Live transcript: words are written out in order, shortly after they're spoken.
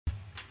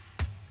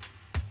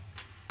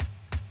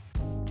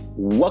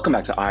Welcome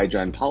back to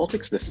iGen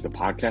Politics. This is a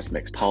podcast that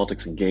makes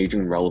politics engaging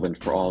and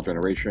relevant for all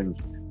generations.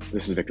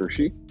 This is Victor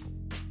Shi.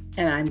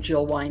 And I'm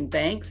Jill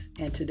Wine-Banks,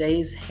 and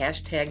today's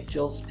hashtag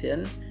Jill's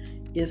Pin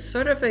is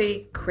sort of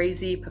a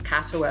crazy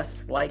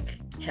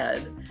Picasso-esque-like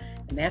head,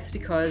 and that's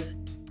because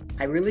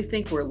I really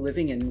think we're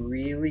living in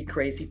really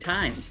crazy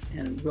times,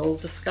 and we'll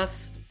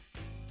discuss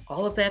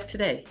all of that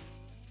today.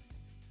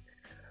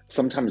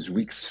 Sometimes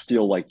weeks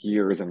feel like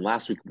years, and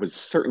last week was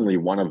certainly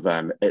one of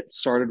them. It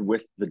started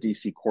with the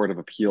DC Court of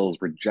Appeals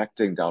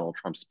rejecting Donald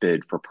Trump's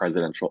bid for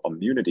presidential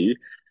immunity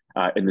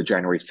in the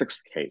January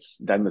 6th case.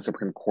 Then the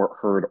Supreme Court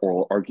heard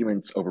oral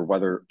arguments over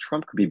whether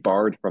Trump could be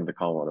barred from the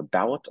Colorado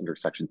ballot under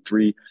Section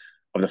 3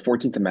 of the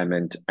 14th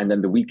Amendment. And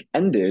then the week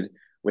ended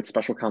with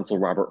special counsel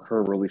Robert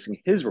Hur releasing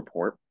his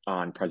report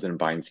on President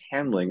Biden's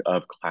handling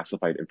of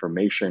classified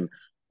information,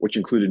 which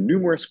included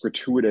numerous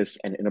gratuitous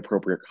and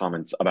inappropriate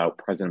comments about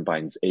President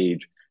Biden's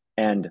age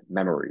and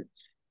memory.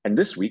 And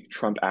this week,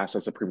 Trump asked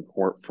the Supreme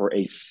Court for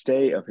a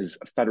stay of his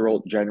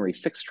federal January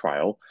 6th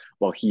trial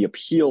while he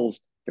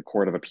appeals the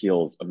Court of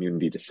Appeals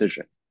immunity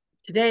decision.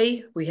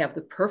 Today, we have the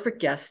perfect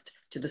guest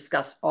to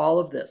discuss all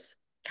of this,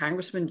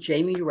 Congressman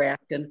Jamie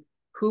Raskin,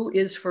 who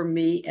is for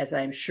me, as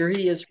I'm sure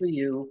he is for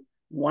you,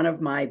 one of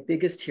my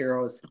biggest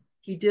heroes.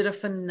 He did a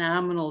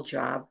phenomenal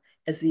job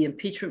as the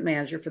impeachment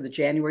manager for the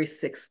January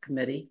 6th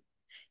committee.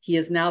 He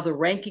is now the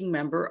ranking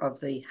member of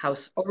the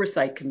House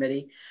Oversight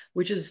Committee,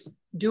 which is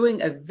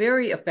doing a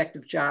very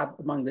effective job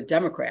among the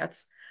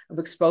Democrats of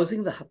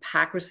exposing the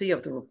hypocrisy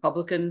of the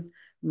Republican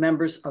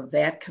members of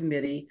that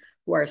committee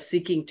who are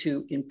seeking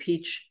to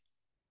impeach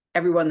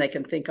everyone they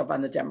can think of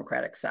on the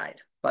Democratic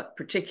side, but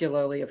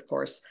particularly, of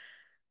course,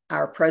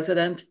 our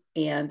president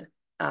and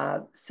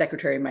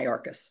Secretary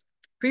Mayorkas.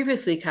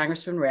 Previously,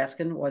 Congressman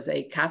Raskin was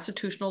a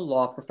constitutional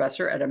law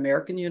professor at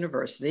American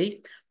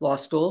University Law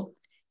School.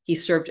 He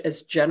served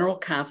as general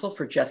counsel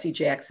for Jesse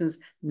Jackson's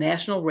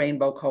National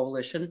Rainbow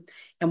Coalition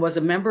and was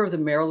a member of the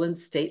Maryland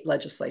State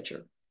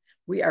Legislature.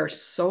 We are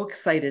so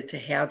excited to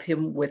have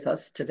him with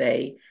us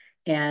today,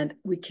 and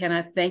we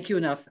cannot thank you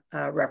enough,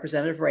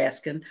 Representative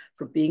Raskin,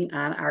 for being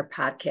on our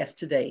podcast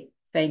today.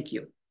 Thank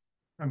you.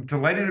 I'm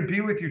delighted to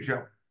be with you,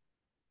 Joe.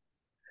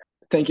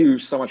 Thank you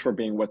so much for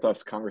being with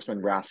us,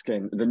 Congressman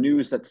Raskin. The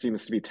news that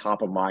seems to be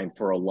top of mind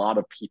for a lot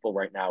of people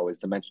right now is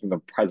the mentioning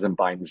of President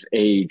Biden's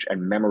age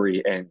and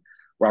memory in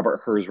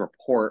Robert Hur's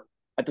report.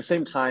 At the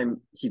same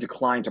time, he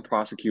declined to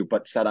prosecute,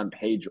 but said on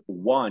page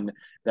 1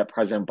 that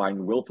President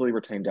Biden willfully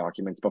retained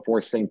documents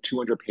before saying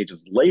 200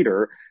 pages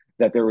later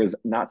that there was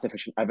not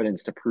sufficient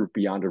evidence to prove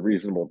beyond a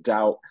reasonable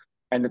doubt,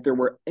 and that there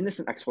were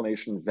innocent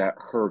explanations that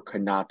Hur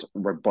could not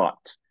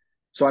rebut.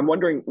 So I'm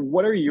wondering,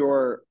 what are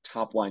your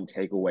top line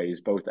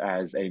takeaways, both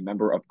as a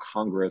member of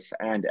Congress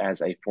and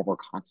as a former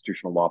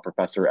constitutional law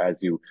professor,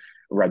 as you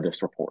read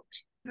this report?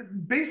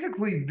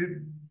 Basically,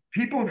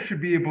 people should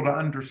be able to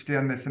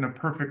understand this in a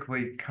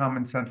perfectly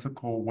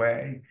commonsensical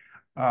way.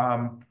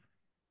 You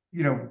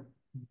know,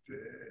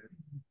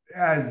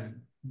 as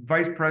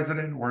vice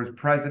president or as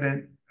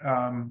president,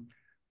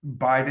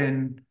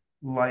 Biden,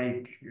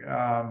 like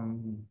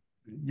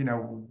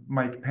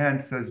Mike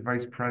Pence as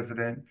vice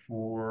president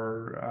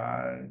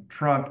for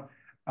Trump,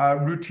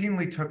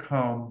 routinely took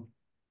home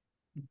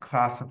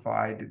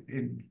classified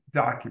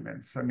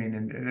documents. I mean,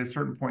 and at a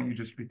certain point, you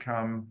just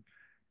become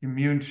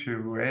immune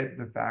to it,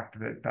 the fact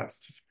that that's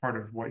just part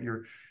of what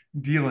you're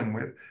dealing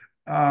with.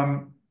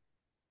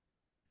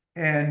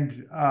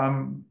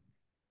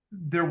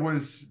 There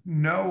was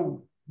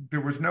no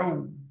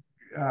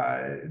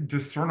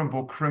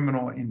discernible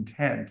criminal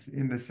intent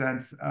in the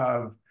sense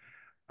of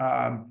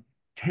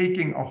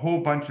taking a whole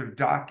bunch of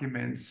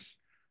documents,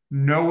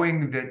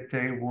 knowing that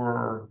they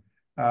were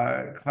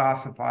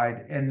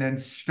classified, and then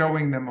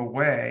stowing them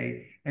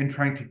away and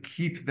trying to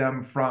keep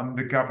them from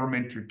the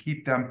government or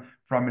keep them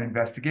from an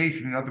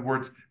investigation. In other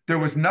words, there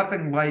was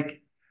nothing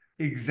like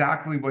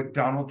exactly what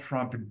Donald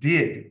Trump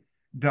did.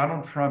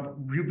 Donald Trump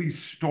really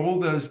stole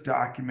those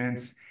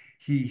documents.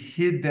 He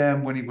hid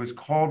them. When he was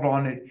called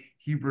on it,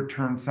 he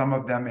returned some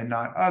of them and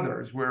not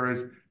others,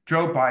 whereas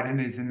Joe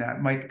Biden is in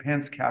that Mike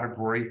Pence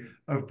category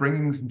of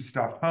bringing some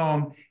stuff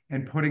home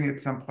and putting it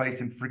someplace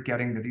and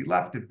forgetting that he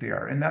left it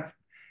there. And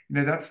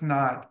that's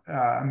not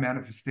a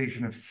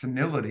manifestation of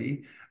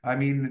senility. I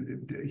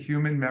mean,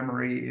 human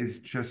memory is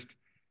just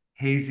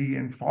hazy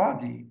and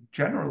foggy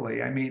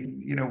generally. I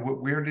mean,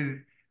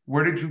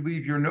 where did you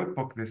leave your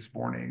notebook this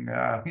morning?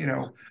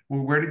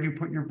 Where did you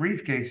put your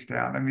briefcase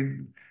down? I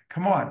mean,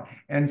 come on.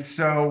 And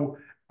so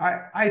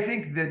I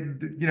think that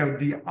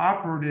the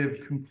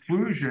operative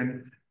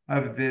conclusion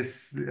of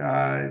this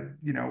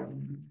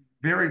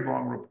very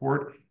long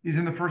report is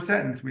in the first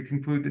sentence. We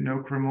conclude that no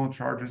criminal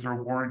charges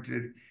are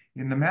warranted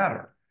in the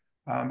matter.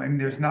 I mean,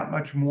 there's not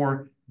much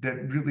more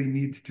that really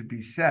needs to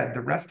be said.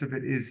 The rest of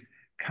it is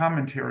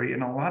commentary,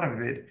 and a lot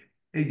of it,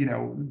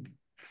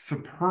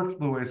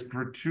 superfluous,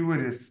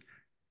 gratuitous,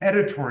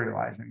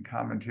 editorializing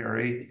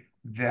commentary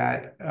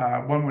that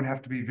one would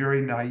have to be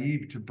very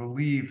naive to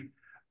believe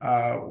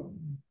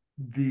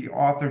the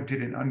author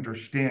didn't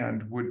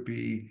understand would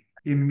be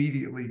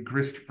immediately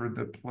grist for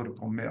the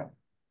political mill.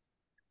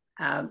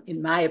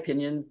 In my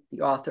opinion,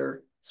 the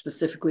author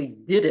specifically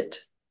did it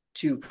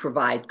to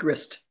provide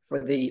grist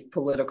for the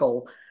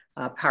political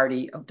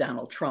party of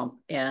Donald Trump.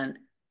 And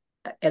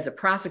as a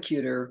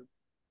prosecutor,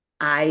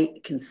 I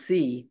can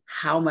see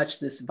how much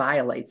this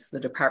violates the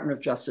Department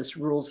of Justice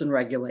rules and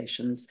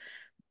regulations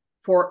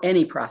for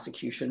any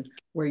prosecution,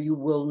 where you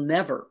will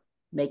never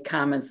make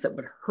comments that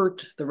would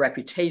hurt the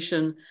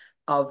reputation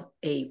of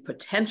a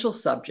potential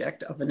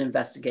subject of an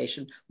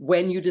investigation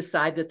when you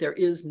decide that there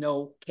is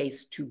no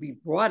case to be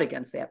brought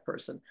against that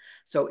person.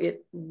 So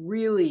it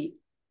really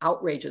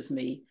outrages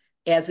me,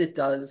 as it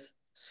does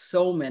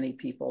so many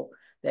people,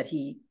 that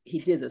he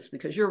did this,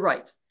 because you're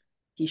right.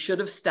 He should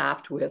have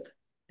stopped with,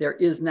 there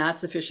is not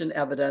sufficient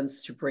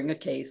evidence to bring a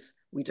case.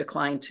 We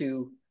decline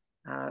to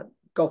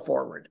go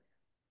forward.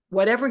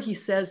 Whatever he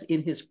says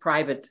in his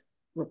private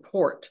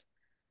report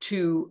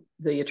to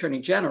the Attorney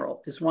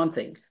General is one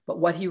thing, but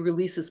what he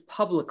releases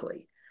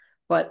publicly.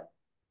 But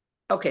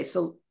okay,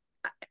 so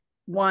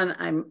one,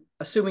 I'm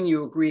assuming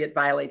you agree it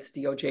violates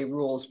DOJ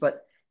rules,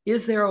 but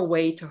is there a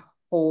way to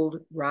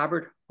hold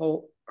Robert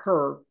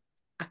Hur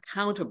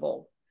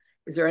accountable?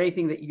 Is there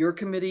anything that your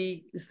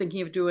committee is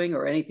thinking of doing,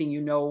 or anything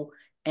you know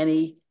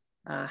any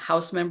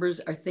House members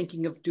are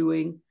thinking of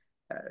doing,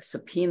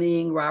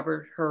 subpoenaing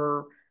Robert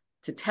Hur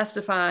to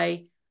testify,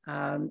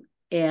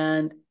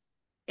 and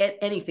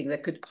anything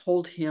that could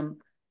hold him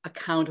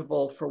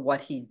accountable for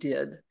what he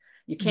did?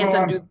 You can't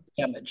undo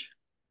the damage.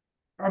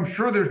 I'm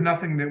sure there's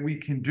nothing that we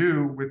can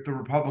do with the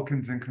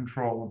Republicans in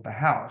control of the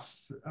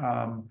House.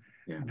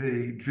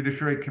 The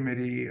Judiciary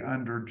Committee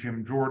under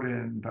Jim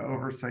Jordan, the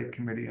Oversight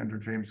Committee under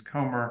James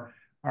Comer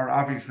are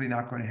obviously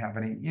not going to have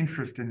any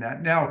interest in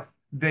that. Now,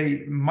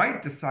 they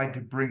might decide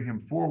to bring him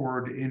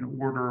forward in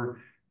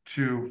order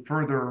to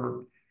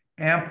further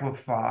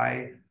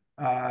amplify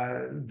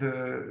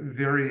the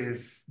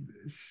various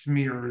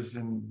smears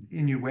and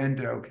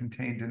innuendo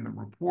contained in the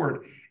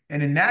report.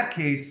 And in that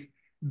case,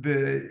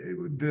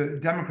 the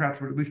Democrats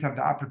would at least have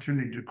the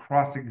opportunity to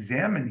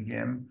cross-examine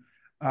him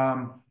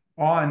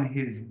on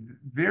his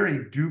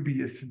very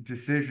dubious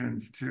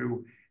decisions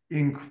to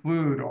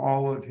include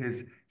all of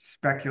his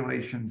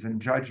speculations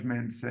and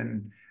judgments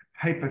and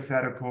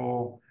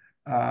hypothetical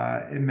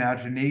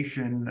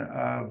imagination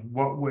of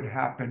what would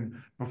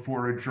happen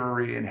before a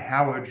jury and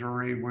how a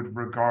jury would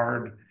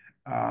regard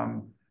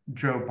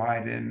Joe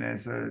Biden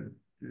as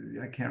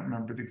I can't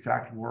remember the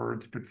exact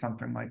words, but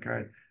something like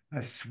a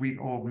sweet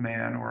old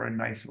man or a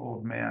nice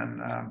old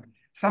man,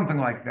 something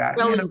like that.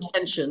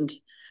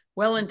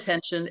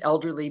 Well-intentioned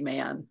elderly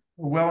man.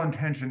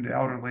 Well-intentioned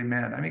elderly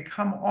man. I mean,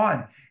 come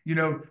on.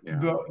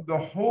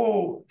 The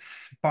whole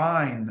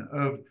spine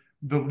of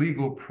the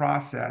legal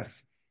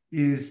process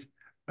is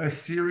a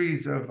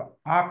series of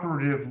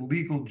operative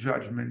legal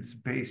judgments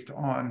based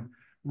on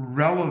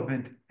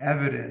relevant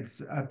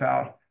evidence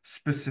about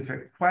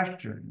specific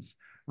questions,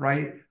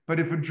 right? But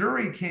if a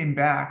jury came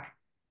back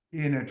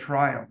in a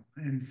trial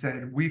and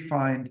said, we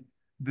find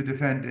the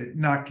defendant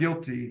not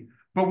guilty,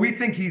 but we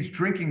think he's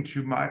drinking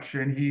too much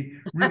and he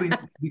really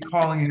needs to be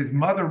calling his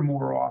mother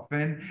more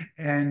often,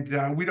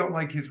 and we don't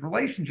like his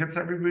relationships,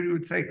 everybody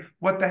would say,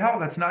 what the hell?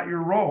 That's not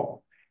your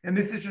role. And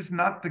this is just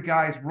not the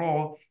guy's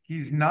role.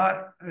 He's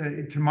not,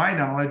 to my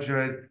knowledge,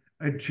 a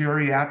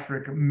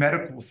geriatric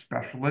medical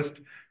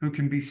specialist who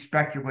can be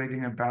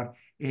speculating about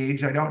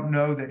age. I don't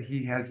know that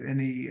he has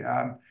any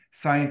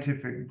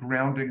scientific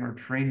grounding or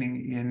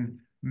training in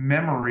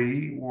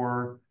memory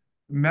or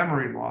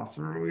memory loss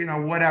or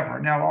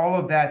whatever. Now, all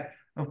of that,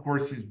 of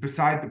course, is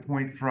beside the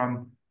point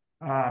from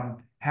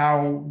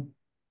how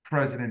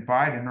President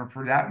Biden, or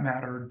for that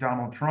matter,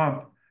 Donald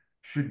Trump,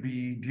 should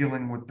be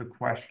dealing with the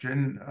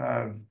question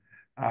of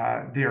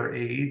their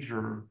age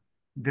or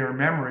their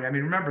memory. I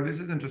mean, remember, this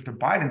isn't just a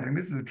Biden thing.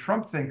 This is a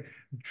Trump thing.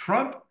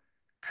 Trump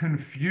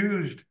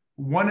confused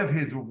one of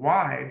his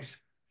wives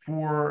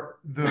for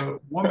the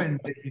woman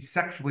that he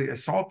sexually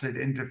assaulted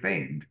and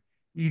defamed,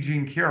 E.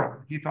 Jean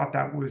Carroll. He thought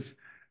that was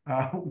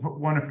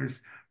one of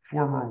his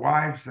former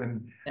wives.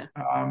 And,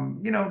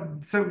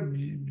 so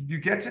you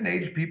get to an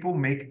age, people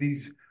make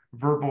these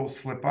verbal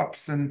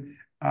slip-ups. And,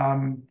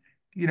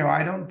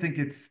 I don't think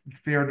it's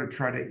fair to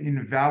try to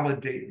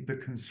invalidate the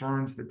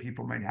concerns that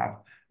people might have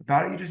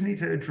about it. You just need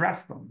to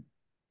address them.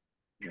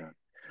 Yeah.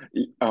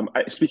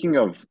 Speaking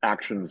of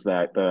actions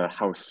that the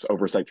House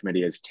Oversight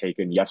Committee has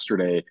taken,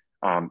 yesterday,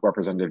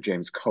 Representative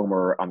James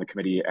Comer on the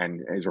committee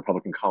and his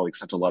Republican colleagues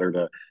sent a letter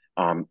to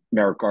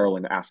Merrick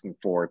Garland asking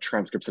for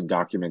transcripts and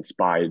documents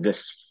by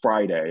this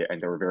Friday,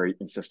 and they were very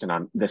insistent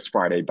on this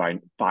Friday by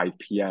 5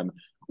 p.m.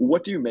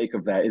 What do you make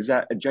of that? Is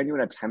that a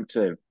genuine attempt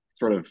to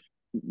sort of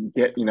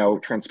get,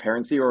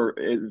 transparency, or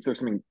is there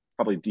something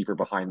probably deeper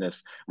behind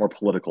this, more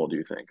political, do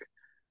you think?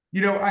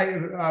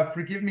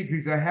 Forgive me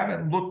because I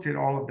haven't looked at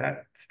all of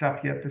that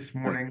stuff yet this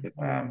morning.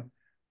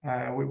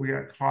 We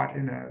got caught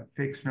in a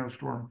fake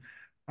snowstorm.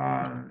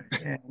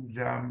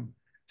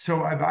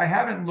 So I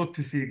haven't looked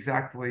to see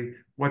exactly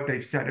what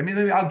they've said. I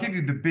mean, I'll give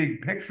you the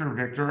big picture,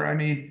 Victor. I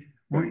mean,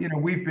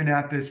 we've been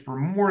at this for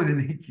more than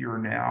a year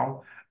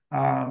now.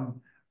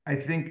 I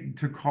think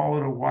to call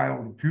it a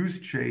wild goose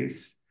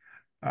chase,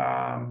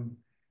 um,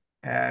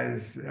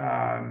 as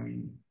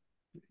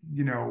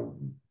you know,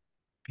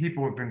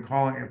 people have been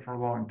calling it for a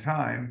long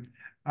time,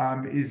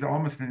 is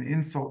almost an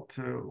insult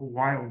to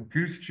wild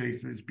goose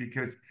chases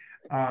because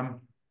the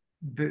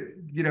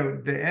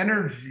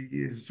energy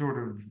is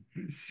sort of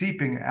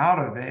seeping out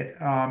of it.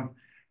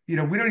 We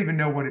don't even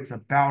know what it's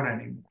about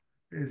anymore.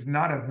 It's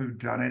not a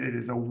whodunit. It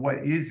is a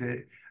what is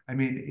it? I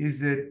mean,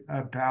 is it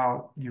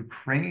about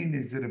Ukraine?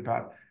 Is it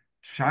about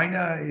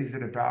China? Is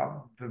it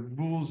about the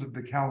rules of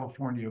the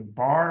California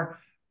bar?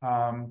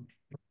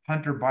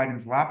 Hunter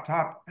Biden's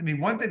laptop? I mean,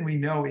 one thing we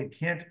know it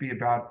can't be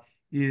about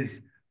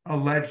is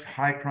alleged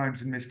high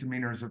crimes and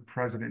misdemeanors of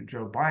President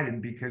Joe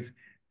Biden because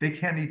they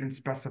can't even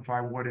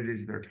specify what it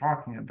is they're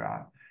talking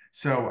about.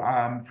 So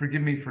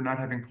forgive me for not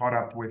having caught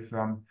up with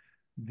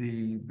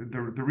the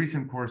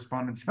recent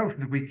correspondence over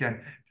the weekend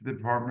to the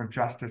Department of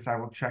Justice. I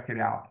will check it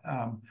out.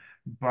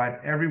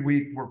 But every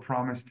week we're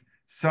promised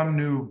some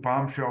new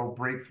bombshell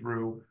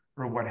breakthrough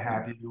or what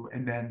have you,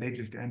 and then they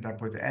just end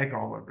up with egg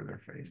all over their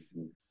face.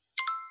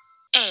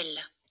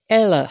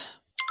 Elle.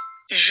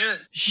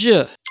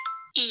 Je.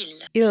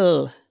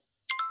 Il.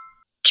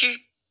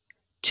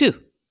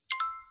 Tu.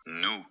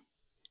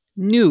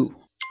 Nous.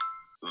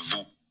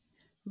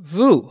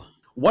 Vous.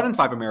 1 in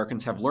 5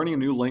 Americans have learning a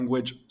new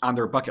language on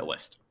their bucket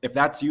list. If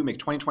that's you, make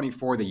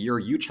 2024 the year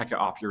you check it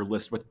off your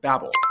list with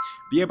Babbel.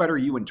 Be a better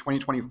you in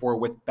 2024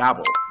 with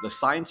Babbel, the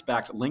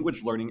science-backed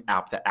language learning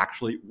app that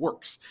actually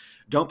works.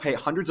 Don't pay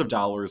hundreds of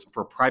dollars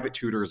for private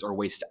tutors or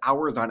waste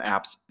hours on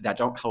apps that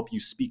don't help you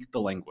speak the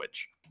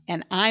language.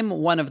 And I'm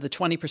one of the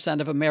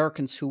 20% of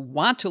Americans who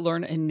want to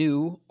learn a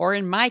new, or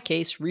in my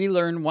case,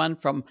 relearn one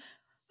from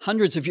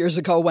hundreds of years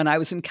ago when I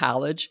was in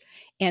college.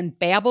 And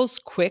Babbel's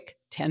quick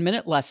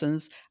 10-minute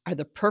lessons are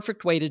the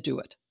perfect way to do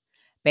it.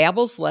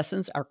 Babbel's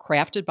lessons are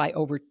crafted by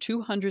over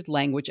 200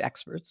 language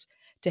experts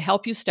to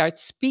help you start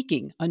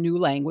speaking a new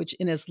language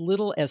in as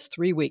little as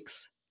 3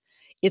 weeks.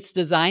 It's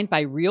designed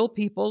by real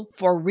people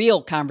for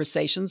real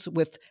conversations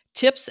with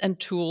tips and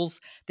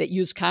tools that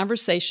use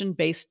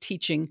conversation-based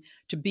teaching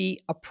to be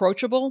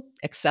approachable,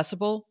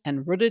 accessible,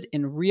 and rooted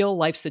in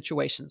real-life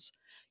situations.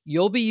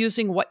 You'll be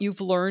using what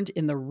you've learned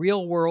in the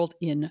real world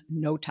in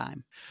no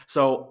time.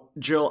 So,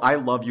 Jill, I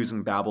love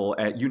using Babbel.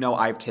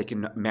 I've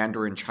taken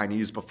Mandarin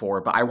Chinese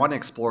before, but I want to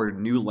explore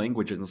new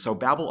languages. And so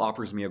Babbel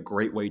offers me a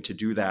great way to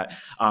do that.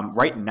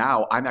 Right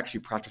now, I'm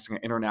actually practicing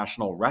at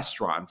international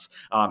restaurants.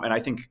 And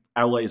I think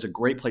LA is a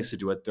great place to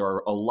do it. There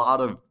are a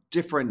lot of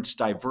different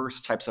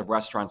diverse types of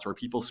restaurants where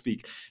people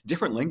speak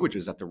different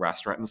languages at the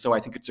restaurant. And so I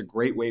think it's a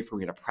great way for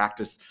me to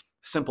practice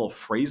simple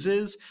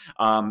phrases.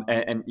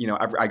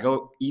 I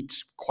go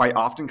eat quite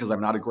often because I'm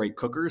not a great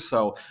cooker.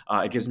 So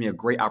it gives me a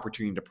great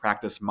opportunity to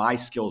practice my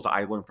skills that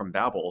I learned from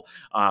Babbel.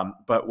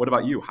 But what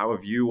about you? How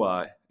have you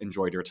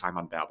enjoyed your time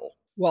on Babbel?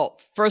 Well,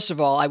 first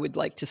of all, I would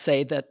like to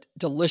say that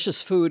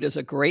delicious food is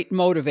a great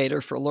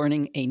motivator for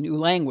learning a new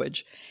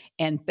language.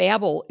 And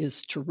Babbel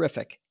is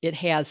terrific. It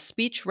has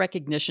speech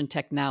recognition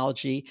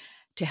technology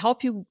to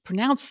help you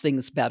pronounce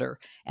things better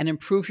and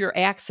improve your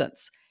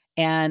accents.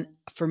 And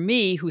for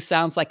me, who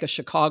sounds like a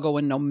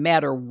Chicagoan no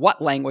matter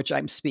what language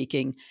I'm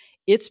speaking,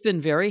 it's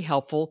been very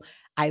helpful.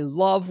 I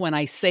love when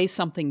I say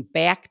something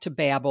back to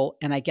Babbel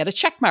and I get a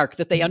check mark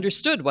that they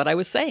understood what I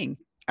was saying.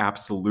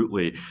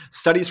 Absolutely.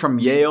 Studies from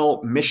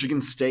Yale,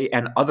 Michigan State,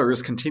 and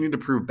others continue to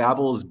prove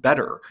Babbel is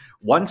better.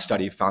 One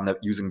study found that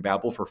using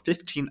Babbel for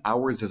 15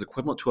 hours is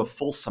equivalent to a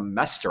full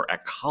semester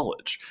at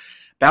college.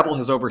 Babbel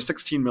has over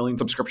 16 million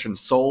subscriptions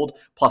sold,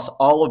 plus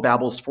all of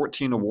Babbel's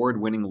 14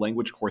 award-winning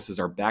language courses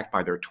are backed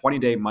by their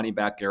 20-day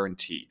money-back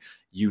guarantee.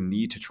 You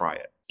need to try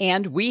it.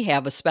 And we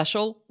have a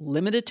special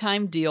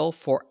limited-time deal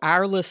for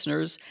our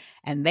listeners,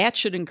 and that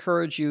should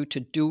encourage you to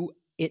do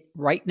it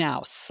right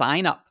now.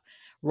 Sign up.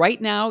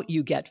 Right now,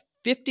 you get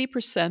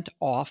 50%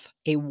 off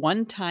a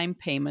one-time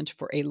payment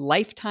for a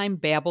lifetime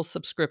Babbel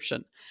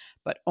subscription,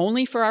 but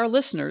only for our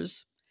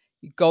listeners.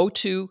 Go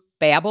to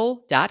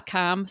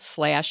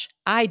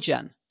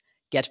babbel.com/iGen.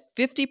 Get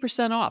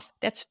 50% off.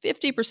 That's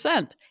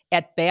 50%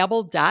 at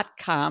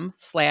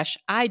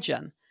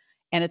babbel.com/iGen.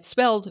 And it's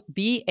spelled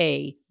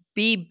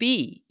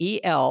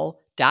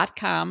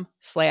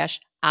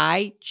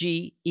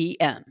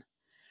BABBEL.com/IGEN.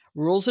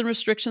 Rules and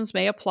restrictions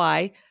may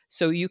apply,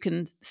 so you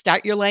can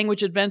start your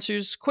language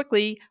adventures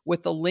quickly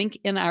with the link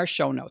in our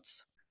show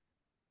notes.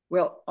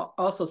 Well,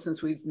 also,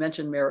 since we've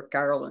mentioned Merrick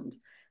Garland,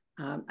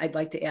 I'd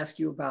like to ask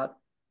you about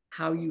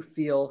how you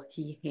feel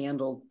he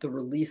handled the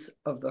release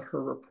of the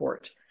Her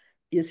report.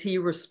 Is he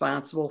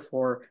responsible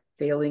for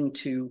failing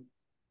to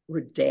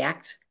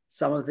redact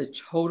some of the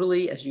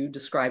totally, as you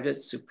described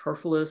it,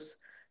 superfluous,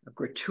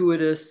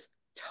 gratuitous,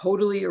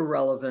 totally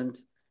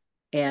irrelevant,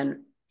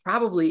 and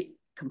probably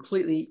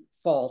completely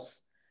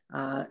false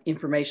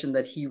information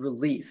that he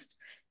released?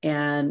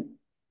 And,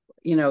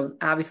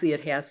 obviously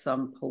it has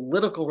some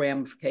political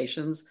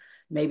ramifications,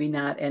 maybe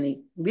not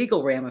any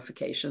legal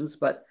ramifications,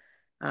 but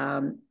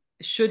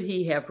should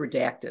he have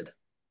redacted?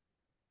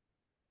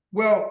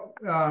 Well,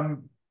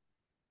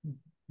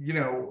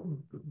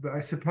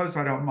 I suppose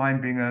I don't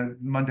mind being a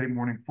Monday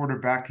morning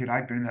quarterback. Had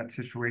I been in that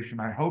situation,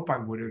 I hope I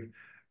would have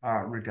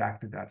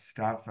redacted that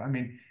stuff. I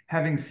mean,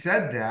 having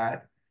said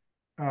that,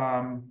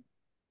 um,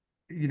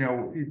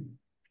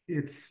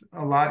 it's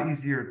a lot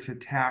easier to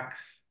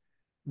tax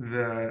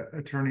the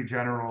attorney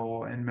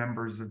general and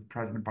members of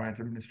President Biden's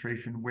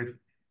administration with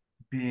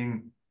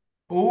being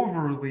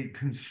overly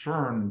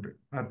concerned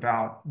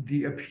about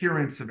the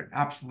appearance of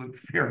absolute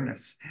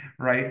fairness,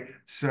 right?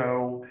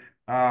 So,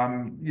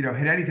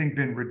 had anything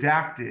been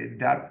redacted,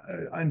 that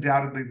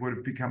undoubtedly would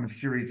have become a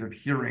series of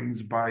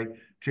hearings by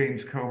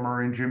James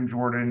Comer and Jim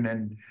Jordan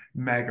and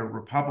MAGA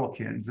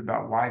Republicans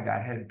about why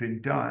that had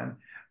been done.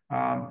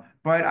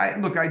 But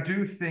I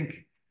do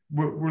think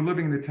we're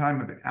living in the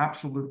time of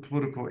absolute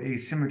political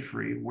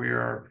asymmetry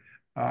where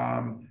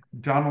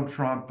Donald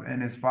Trump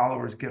and his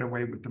followers get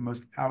away with the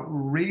most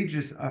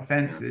outrageous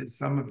offenses,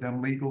 some of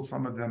them legal,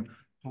 some of them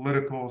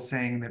political,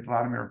 saying that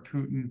Vladimir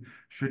Putin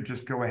should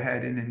just go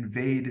ahead and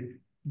invade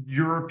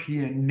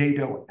European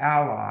NATO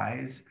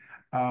allies,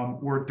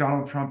 or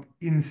Donald Trump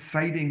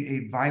inciting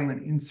a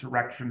violent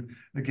insurrection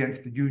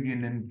against the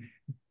Union and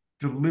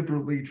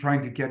deliberately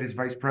trying to get his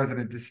vice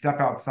president to step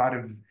outside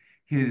of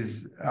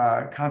his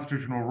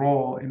constitutional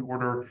role in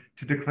order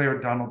to declare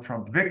Donald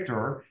Trump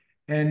victor.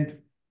 And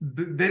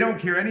they don't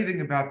care anything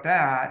about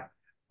that.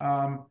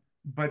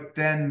 But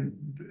then,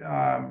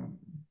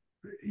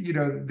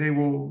 they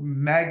will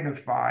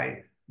magnify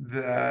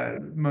the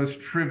most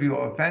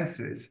trivial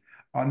offenses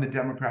on the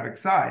Democratic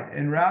side.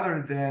 And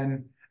rather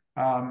than,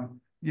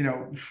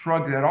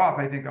 shrug that off,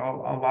 I think a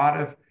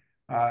lot of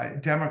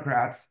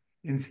Democrats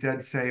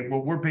instead say,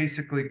 well, we're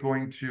basically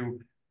going to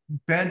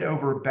bend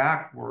over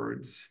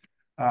backwards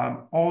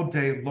all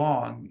day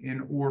long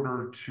in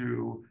order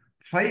to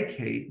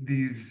placate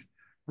these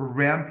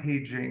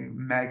rampaging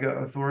mega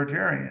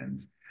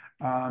authoritarians.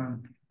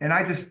 And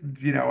I just,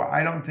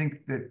 I don't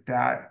think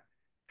that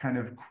kind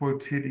of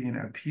quotidian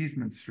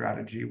appeasement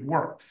strategy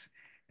works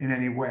in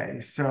any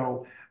way.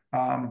 So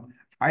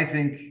I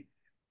think,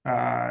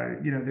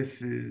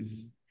 this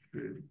is,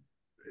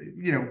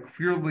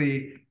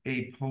 clearly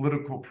a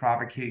political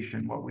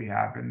provocation, what we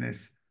have in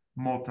this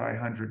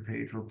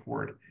multi-hundred-page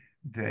report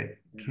that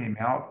came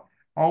out.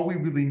 All we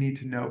really need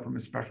to know from a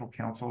special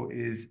counsel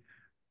is,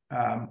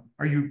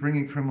 are you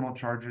bringing criminal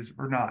charges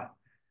or not?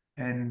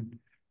 And,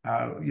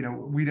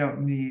 we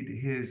don't need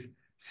his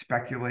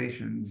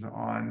speculations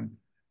on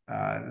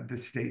the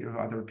state of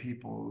other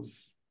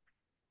people's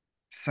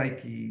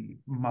psyche,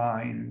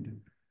 mind,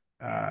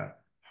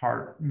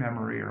 heart,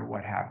 memory, or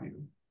what have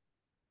you.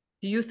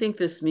 Do you think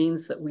this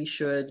means that we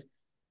should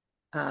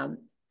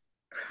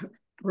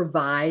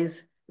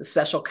revise the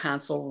special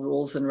counsel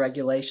rules and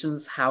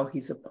regulations, how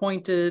he's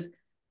appointed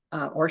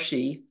or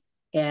she,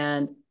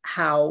 and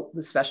how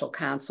the special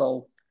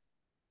counsel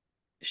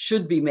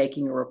should be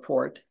making a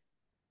report,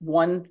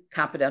 one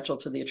confidential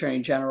to the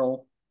attorney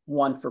general,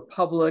 one for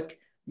public?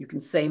 You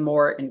can say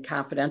more in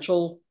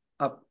confidential.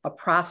 A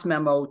pros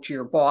memo to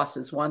your boss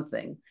is one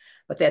thing,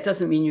 but that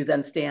doesn't mean you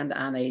then stand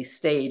on a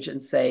stage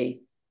and say,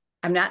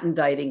 I'm not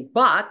indicting,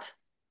 but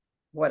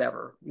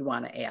whatever you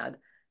want to add.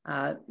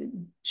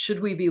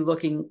 Should we be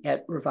looking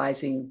at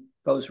revising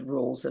those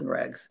rules and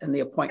regs and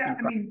the appointment?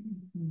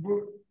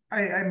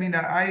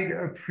 Yeah, I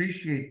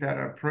appreciate that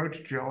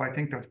approach, Jill. I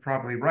think that's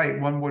probably right.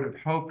 One would have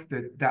hoped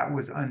that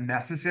was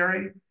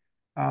unnecessary.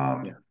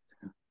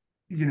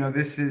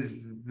 This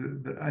is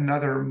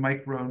another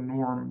micro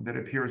norm that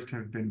appears to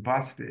have been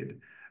busted.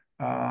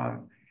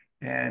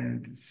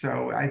 And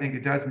so I think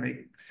it does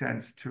make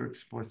sense to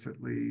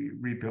explicitly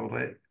rebuild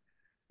it,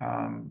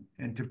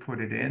 and to put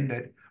it in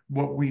that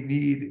what we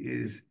need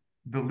is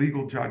the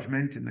legal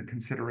judgment and the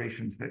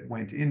considerations that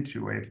went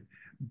into it.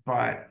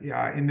 But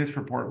in this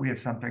report, we have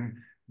something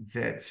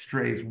that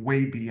strays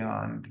way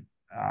beyond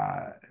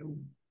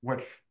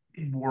what's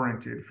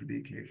warranted for the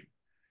occasion.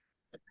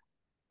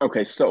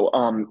 Okay, so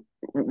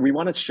we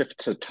want to shift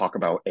to talk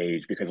about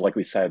age because, like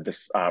we said,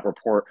 this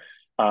report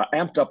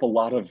amped up a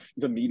lot of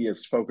the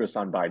media's focus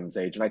on Biden's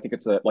age. And I think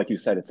like you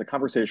said, it's a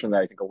conversation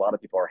that I think a lot of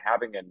people are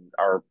having and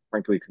are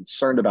frankly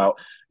concerned about.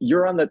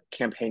 You're on the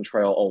campaign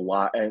trail a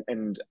lot,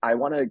 and I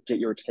want to get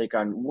your take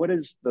on what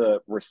is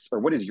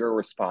your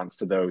response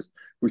to those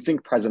who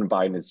think President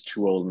Biden is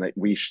too old and that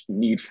we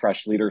need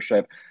fresh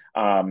leadership,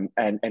 and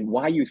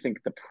why you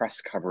think the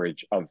press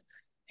coverage of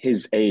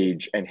his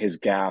age and his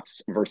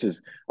gaffes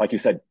versus, like you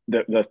said,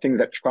 the thing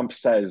that Trump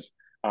says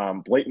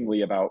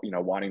blatantly about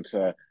wanting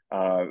to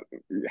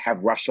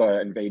have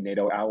Russia invade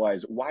NATO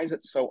allies. Why is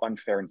it so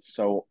unfair and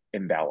so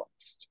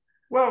imbalanced?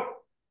 Well,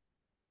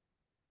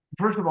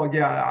 first of all,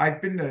 yeah,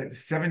 I've been to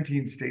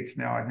 17 states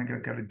now. I think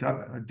I've got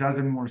a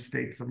dozen more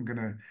states I'm going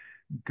to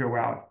go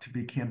out to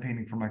be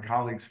campaigning for my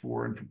colleagues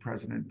for and for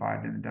President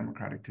Biden and the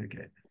Democratic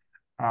ticket.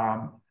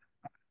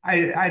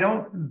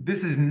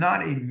 This is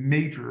not a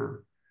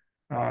major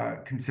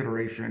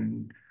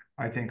consideration,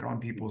 I think,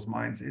 on people's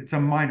minds. It's a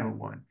minor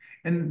one.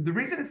 And the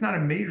reason it's not a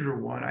major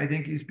one, I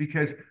think, is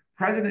because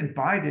President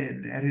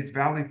Biden at his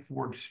Valley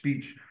Forge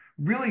speech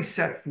really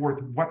set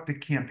forth what the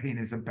campaign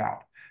is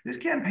about. This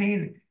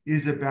campaign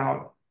is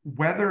about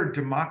whether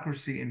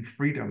democracy and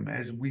freedom,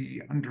 as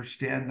we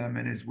understand them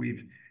and as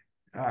we've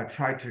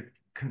tried to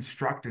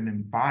construct and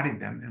embody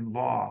them in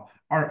law,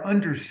 are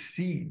under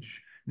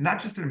siege, not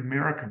just in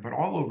America, but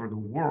all over the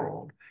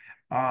world.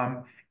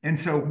 And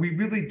so we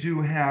really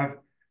do have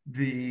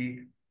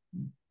the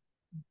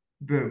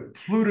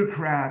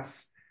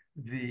plutocrats,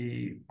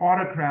 the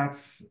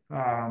autocrats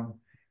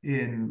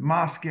in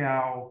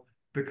Moscow,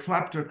 the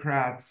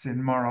kleptocrats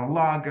in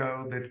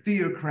Mar-a-Lago, the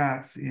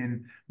theocrats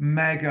in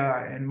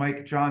MAGA and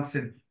Mike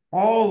Johnson,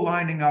 all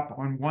lining up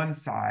on one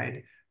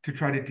side to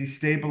try to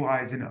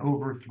destabilize and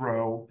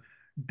overthrow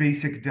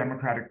basic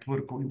democratic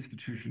political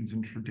institutions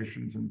and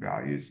traditions and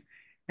values.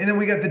 And then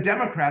we got the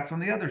Democrats on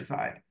the other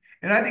side.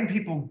 And I think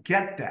people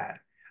get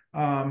that.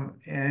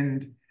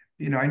 And,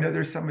 you know, I know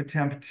there's some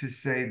attempt to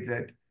say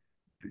that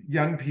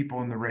young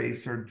people in the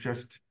race are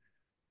just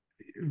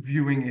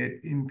viewing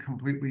it in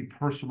completely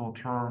personal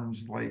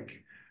terms,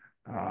 like,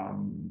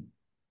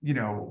 you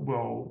know,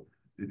 well,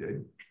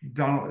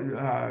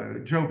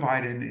 Joe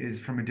Biden is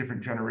from a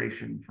different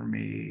generation for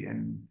me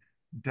and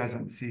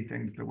doesn't see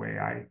things the way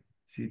I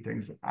see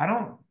things.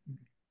 I'm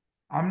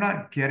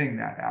not getting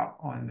that out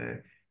on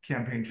the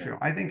campaign trail.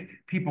 I think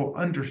people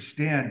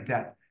understand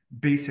that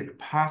basic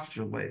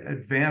postulate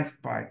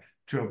advanced by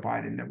Joe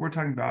Biden, that we're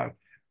talking about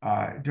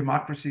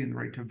democracy and the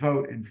right to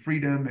vote and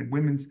freedom and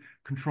women's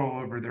control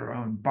over their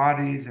own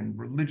bodies and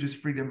religious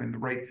freedom and the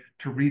right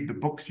to read the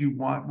books you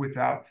want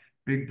without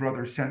big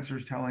brother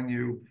censors telling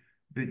you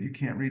that you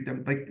can't read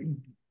them. Like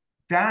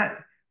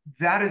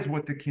that is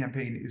what the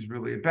campaign is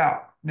really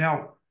about.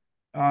 Now,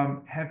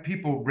 have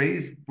people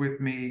raised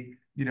with me,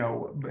 you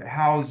know,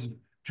 how's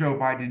Joe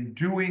Biden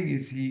doing?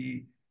 Is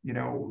he, you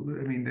know,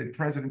 I mean, the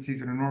presidency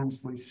is an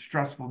enormously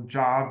stressful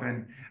job,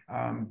 and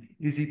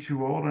is he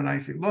too old? And I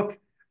say, look,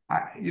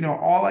 you know,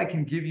 all I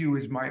can give you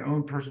is my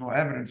own personal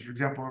evidence. For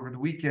example, over the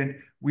weekend,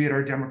 we had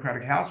our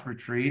Democratic House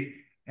retreat,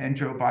 and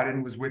Joe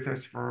Biden was with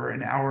us for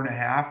an hour and a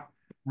half,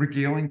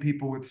 regaling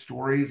people with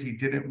stories. He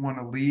didn't want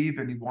to leave,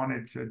 and he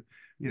wanted to,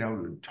 you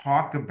know,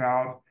 talk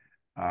about,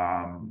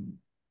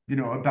 you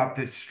know, about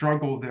this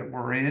struggle that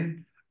we're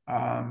in,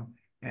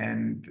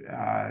 and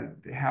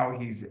how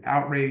he's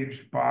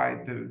outraged by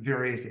the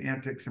various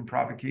antics and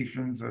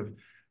provocations of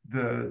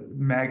the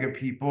MAGA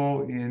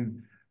people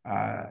in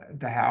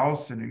the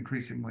House and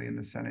increasingly in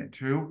the Senate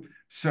too.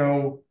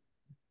 So,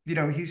 you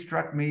know, he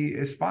struck me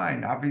as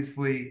fine.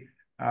 Obviously,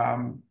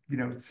 you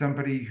know,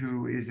 somebody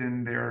who is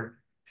in their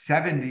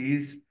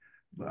 70s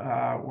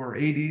or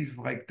 80s,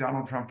 like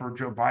Donald Trump or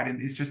Joe Biden,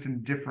 is just in a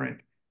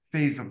different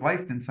phase of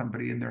life than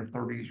somebody in their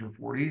 30s or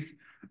 40s.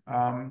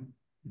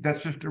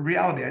 That's just a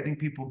reality. I think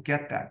people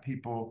get that.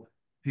 People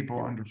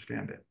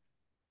understand it.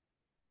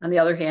 On the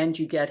other hand,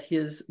 you get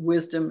his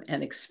wisdom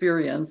and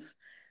experience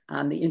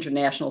on the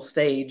international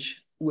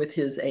stage with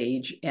his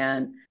age.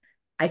 And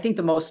I think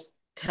the most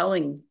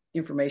telling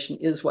information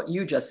is what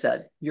you just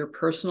said, your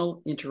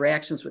personal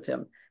interactions with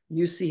him.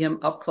 You see him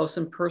up close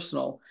and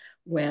personal.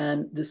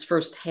 When this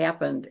first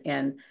happened,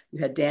 and you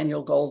had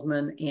Daniel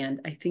Goldman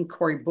and I think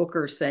Cory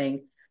Booker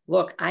saying,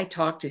 look, I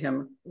talked to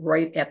him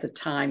right at the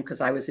time because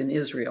I was in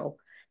Israel,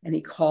 and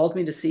he called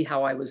me to see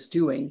how I was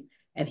doing,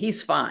 and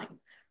he's fine.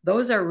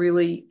 Those are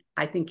really,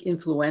 I think,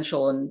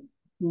 influential and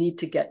need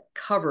to get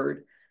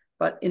covered.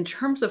 But in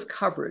terms of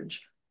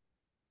coverage,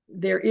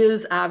 there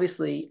is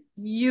obviously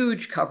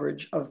huge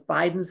coverage of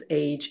Biden's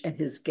age and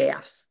his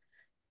gaffes.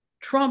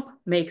 Trump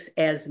makes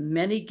as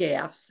many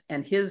gaffes,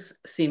 and his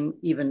seem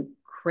even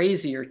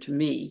crazier to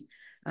me.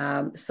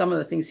 Some of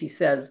the things he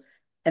says,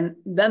 and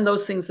then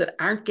those things that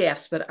aren't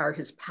gaffes, but are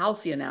his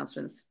policy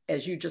announcements,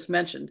 as you just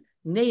mentioned,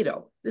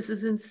 NATO. This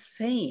is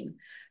insane.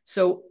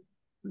 So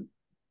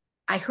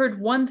I heard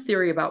one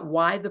theory about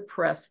why the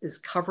press is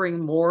covering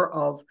more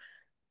of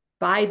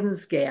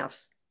Biden's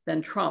gaffes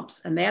than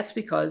Trump's. And that's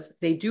because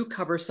they do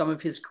cover some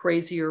of his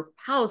crazier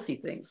policy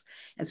things.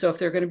 And so if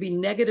they're going to be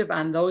negative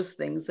on those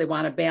things, they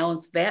want to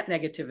balance that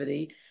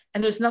negativity.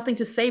 And there's nothing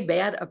to say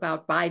bad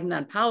about Biden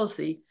on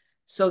policy,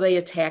 so they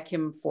attack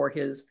him for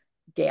his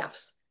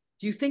gaffes.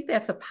 Do you think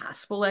that's a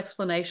possible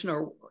explanation,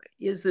 or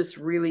is this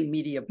really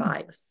media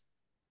bias?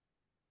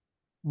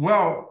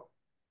 Well,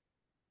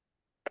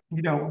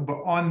 you know,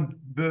 but on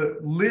the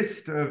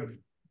list of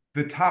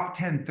the top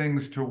 10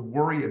 things to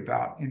worry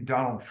about in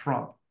Donald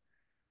Trump,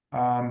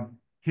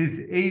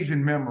 his age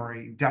and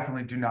memory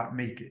definitely do not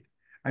make it.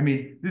 I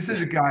mean, this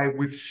is a guy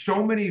with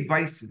so many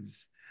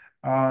vices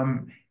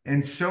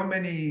and so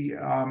many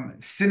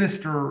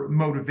sinister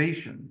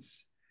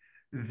motivations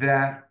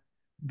that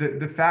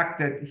the fact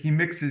that he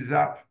mixes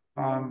up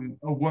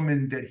a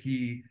woman that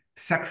he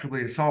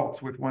sexually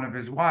assaults with one of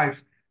his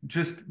wives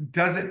just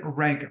doesn't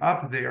rank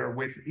up there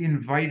with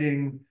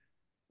inviting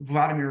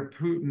Vladimir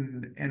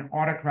Putin and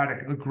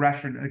autocratic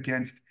aggression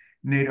against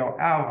NATO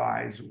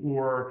allies,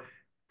 or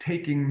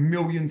taking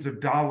millions of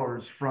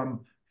dollars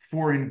from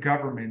foreign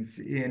governments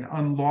in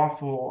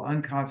unlawful,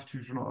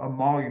 unconstitutional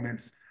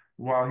emoluments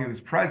while he was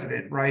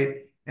president, right?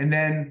 And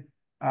then,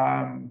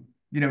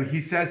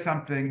 he says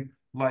something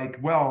like,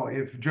 well,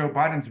 if Joe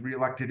Biden's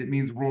reelected, it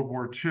means World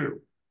War II.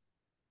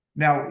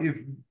 Now,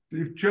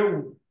 if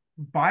Joe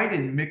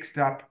Biden mixed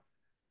up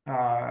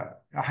a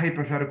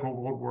hypothetical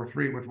World War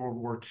III with World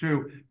War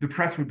II, the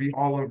press would be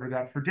all over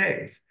that for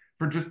days,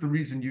 for just the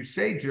reason you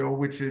say, Jill,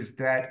 which is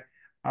that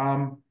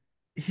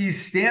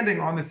he's standing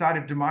on the side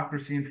of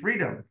democracy and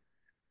freedom.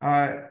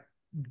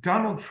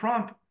 Donald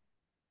Trump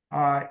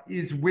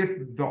is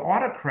with the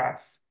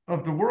autocrats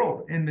of the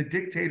world and the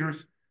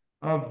dictators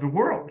of the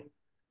world,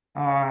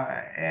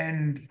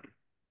 and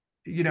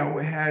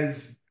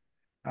has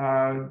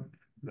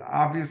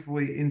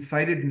obviously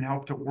incited and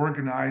helped to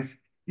organize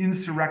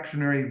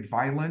insurrectionary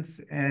violence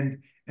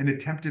and an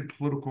attempted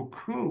political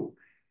coup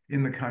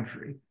in the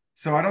country.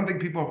 So I don't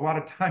think people have a lot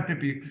of time to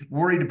be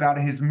worried about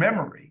his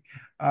memory.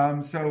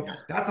 So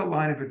that's a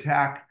line of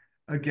attack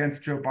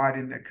against Joe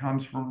Biden that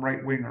comes from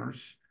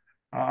right-wingers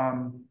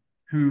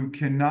who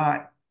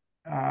cannot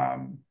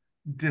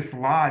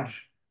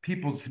dislodge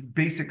people's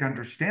basic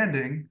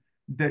understanding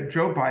that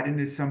Joe Biden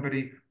is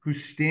somebody who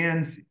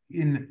stands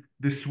in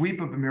the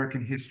sweep of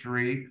American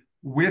history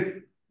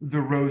with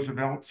the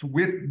Roosevelts,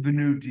 with the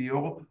New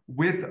Deal,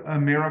 with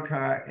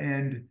America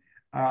and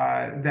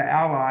the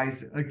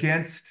Allies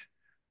against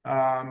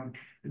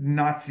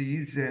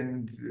Nazis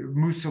and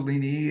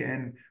Mussolini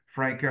and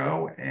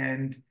Franco.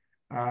 And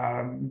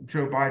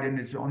Joe Biden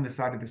is on the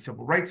side of the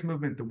civil rights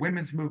movement, the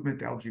women's movement,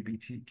 the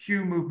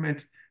LGBTQ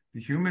movement,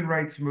 the human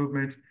rights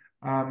movement.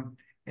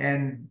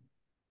 And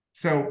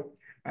so,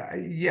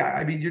 yeah,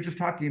 I mean, you're just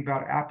talking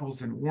about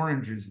apples and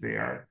oranges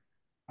there.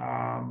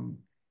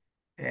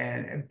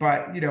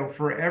 But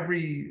for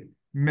every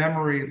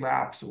memory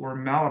lapse or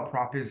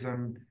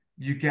malapropism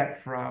you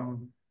get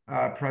from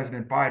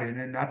President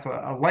Biden, and that's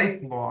a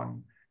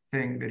lifelong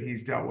thing that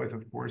he's dealt with,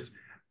 of course,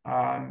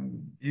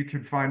 you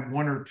can find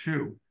one or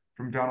two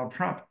from Donald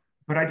Trump.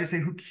 But I just say,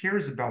 who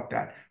cares about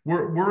that?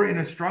 We're in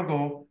a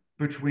struggle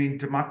between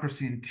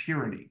democracy and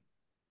tyranny.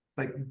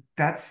 Like,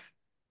 that's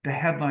the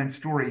headline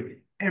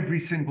story every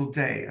single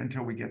day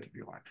until we get to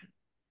the election.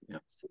 Yeah.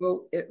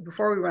 So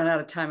before we run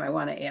out of time, I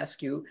want to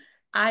ask you,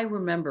 I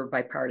remember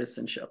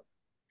bipartisanship,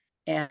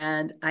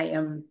 and I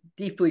am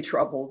deeply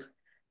troubled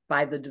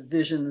by the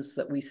divisions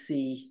that we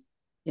see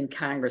in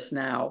Congress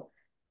now.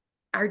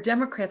 Are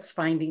Democrats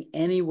finding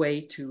any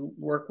way to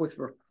work with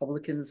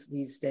Republicans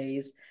these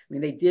days? I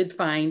mean, they did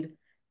find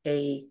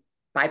a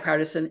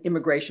bipartisan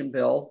immigration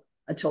bill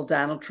until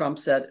Donald Trump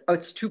said, oh,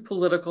 it's too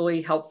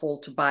politically helpful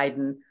to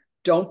Biden.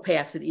 Don't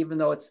pass it, even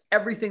though it's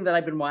everything that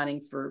I've been wanting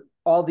for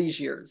all these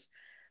years.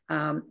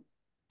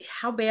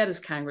 How bad is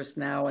Congress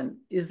now, and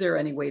is there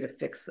any way to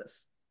fix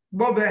this?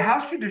 Well, the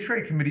House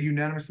Judiciary Committee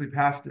unanimously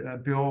passed a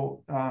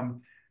bill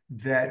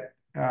that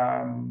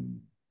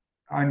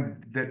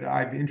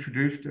I've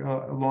introduced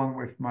along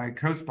with my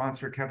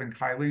co-sponsor, Kevin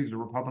Kiley, who's a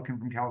Republican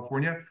from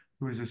California,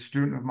 who is a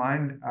student of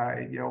mine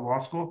at Yale Law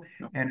School.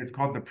 And it's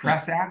called the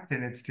Press Act,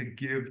 and it's to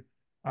give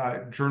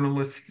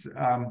journalists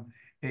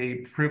a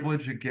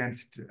privilege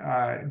against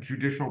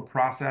judicial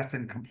process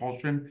and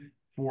compulsion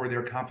for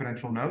their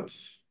confidential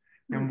notes.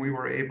 And we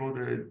were able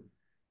to,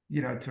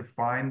 to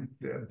find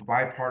the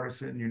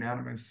bipartisan,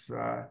 unanimous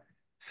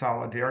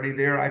solidarity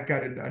there. I've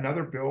got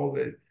another bill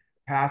that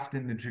passed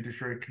in the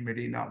Judiciary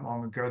Committee not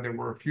long ago. There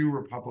were a few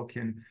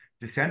Republican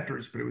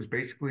dissenters, but it was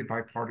basically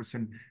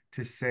bipartisan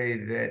to say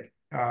that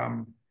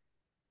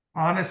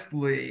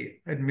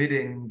honestly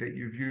admitting that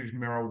you've used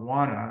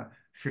marijuana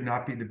should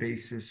not be the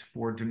basis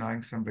for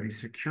denying somebody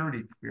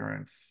security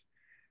clearance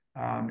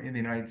in the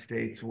United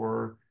States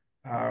or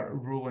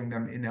ruling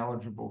them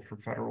ineligible for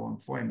federal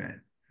employment.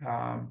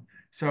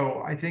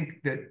 So I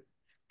think that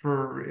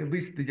for at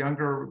least the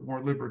younger,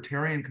 more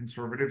libertarian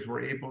conservatives,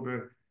 we're able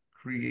to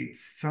create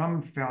some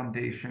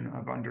foundation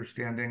of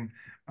understanding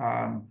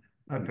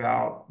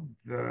about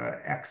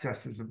the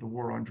excesses of the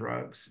war on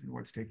drugs and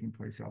what's taking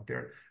place out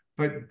there.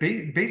 But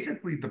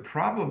basically, the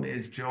problem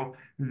is, Jill,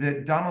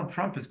 that Donald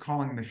Trump is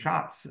calling the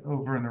shots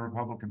over in the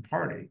Republican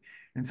Party.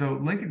 And so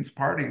Lincoln's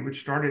party, which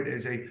started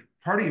as a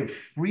party of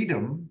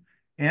freedom,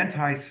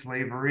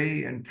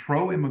 anti-slavery and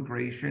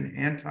pro-immigration,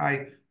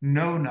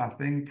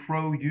 anti-know-nothing,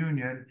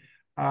 pro-union,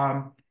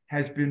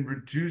 has been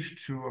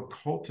reduced to a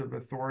cult of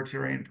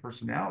authoritarian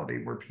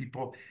personality where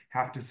people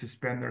have to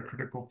suspend their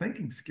critical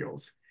thinking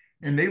skills.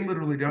 And they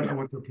literally don't know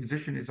what their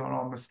position is on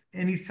almost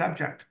any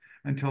subject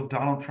until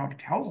Donald Trump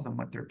tells them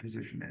what their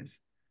position is.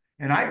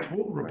 And I've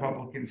told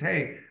Republicans,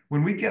 hey,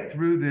 when we get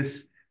through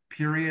this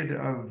period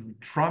of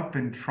Trump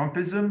and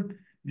Trumpism,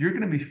 you're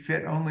going to be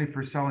fit only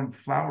for selling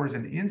flowers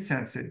and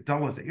incense at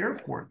Dulles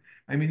Airport.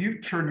 I mean,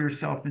 you've turned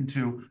yourself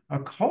into a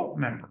cult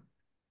member.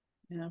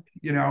 Yeah.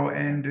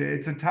 And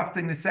it's a tough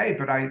thing to say,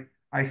 but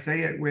I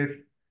say it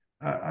with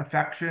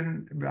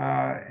affection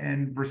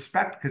and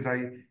respect, because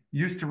I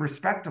used to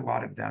respect a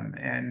lot of them.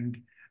 And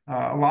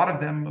a lot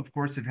of them, of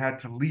course, have had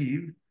to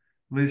leave.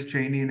 Liz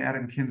Cheney and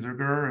Adam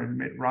Kinzinger and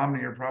Mitt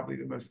Romney are probably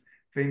the most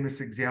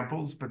famous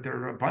examples, but there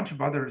are a bunch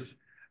of others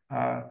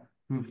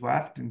who've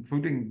left,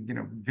 including,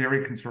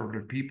 very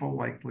conservative people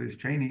like Liz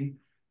Cheney.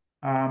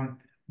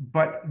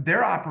 but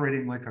they're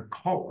operating like a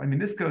cult. I mean,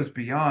 this goes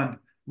beyond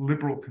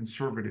liberal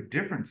conservative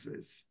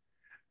differences.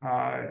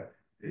 Uh,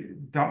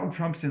 Donald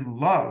Trump's in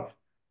love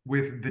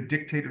with the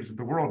dictators of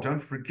the world.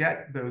 Don't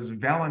forget those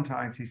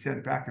Valentines he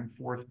sent back and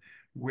forth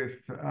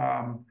with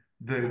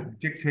the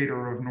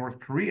dictator of North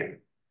Korea,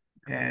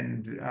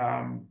 and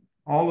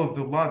all of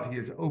the love he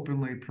has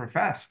openly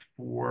professed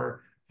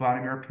for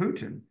Vladimir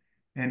Putin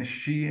and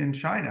Xi in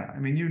China. I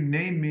mean, you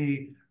name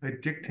me a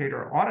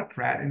dictator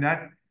autocrat, and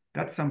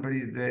that's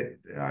somebody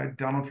that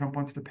Donald Trump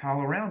wants to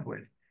pal around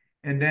with.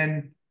 And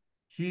then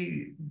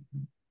he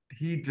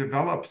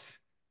develops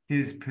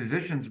his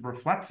positions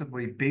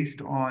reflexively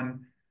based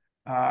on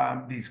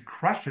these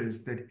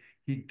crushes that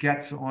he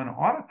gets on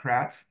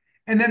autocrats,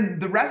 and then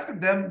the rest of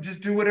them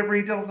just do whatever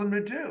he tells them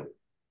to do.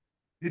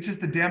 It's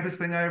just the damnedest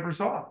thing I ever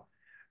saw.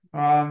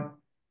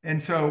 And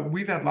so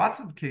we've had lots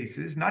of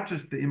cases, not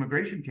just the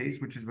immigration case,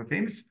 which is the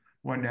famous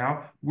one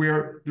now,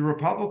 where the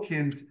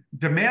Republicans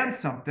demand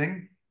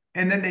something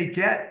and then they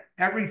get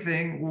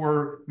everything,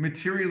 or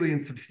materially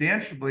and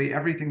substantially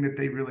everything that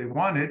they really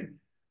wanted.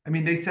 I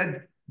mean, they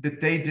said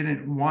that they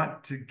didn't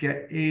want to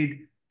get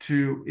aid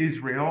to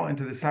Israel and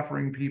to the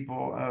suffering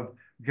people of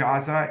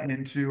Gaza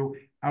and to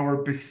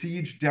our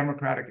besieged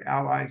democratic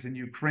allies in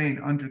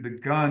Ukraine under the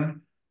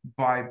gun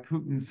by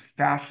Putin's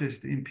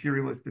fascist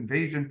imperialist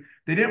invasion.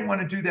 They didn't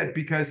want to do that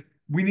because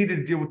we needed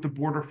to deal with the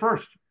border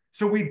first.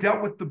 So we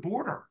dealt with the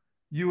border.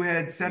 You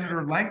had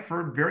Senator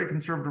Lankford, very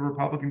conservative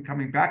Republican,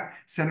 coming back,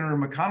 Senator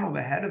McConnell,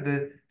 the head of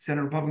the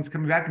Senate Republicans,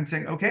 coming back and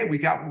saying, okay, we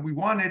got what we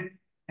wanted.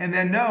 And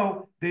then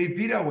no, they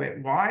veto it.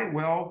 Why?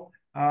 Well,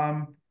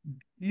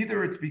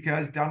 either it's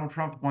because Donald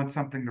Trump wants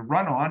something to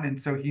run on, and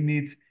so he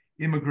needs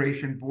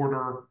immigration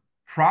border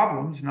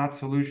problems, not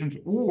solutions,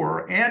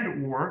 or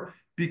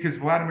because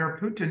Vladimir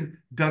Putin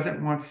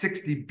doesn't want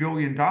 $60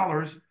 billion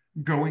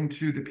going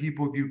to the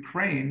people of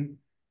Ukraine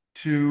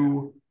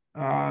to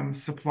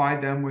supply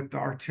them with the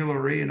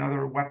artillery and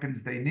other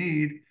weapons they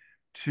need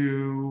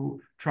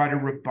to try to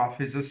rebuff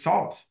his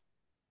assault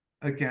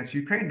against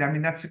Ukraine. I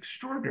mean, that's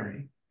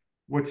extraordinary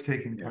what's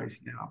taking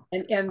place now.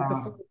 And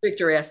before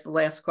Victor asks the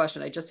last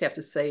question, I just have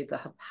to say the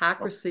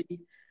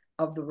hypocrisy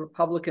of the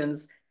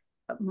Republicans.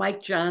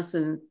 Mike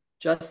Johnson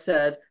just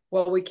said,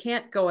 well, we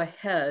can't go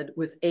ahead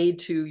with aid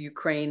to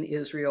Ukraine,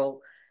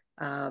 Israel,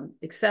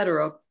 et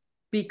cetera,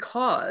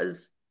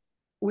 because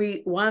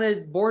we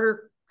wanted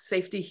border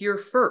safety here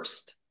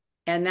first.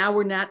 And now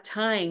we're not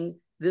tying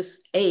this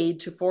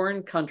aid to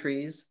foreign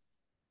countries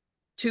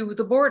to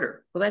the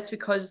border. Well, that's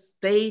because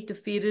they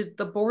defeated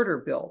the border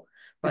bill.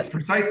 But it's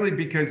precisely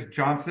because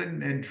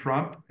Johnson and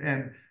Trump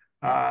and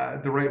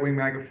the right-wing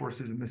MAGA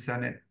forces in the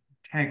Senate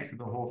tanked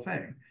the whole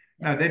thing.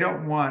 Now, they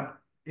don't want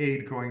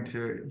aid going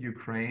to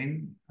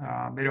Ukraine.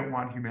 They don't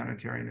want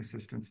humanitarian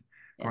assistance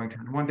going to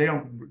anyone.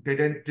 They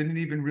didn't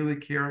even really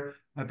care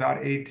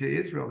about aid to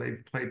Israel.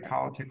 They've played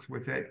politics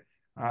with it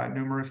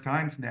numerous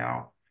times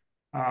now.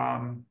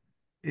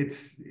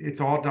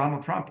 It's all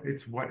Donald Trump.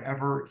 It's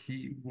whatever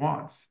he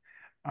wants.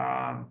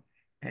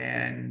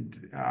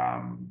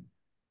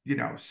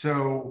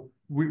 So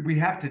we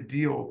have to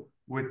deal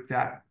with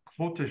that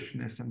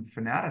cultishness and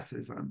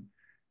fanaticism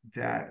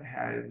that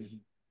has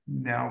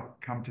now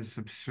come to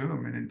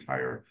subsume an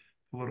entire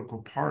political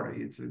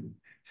party. It's a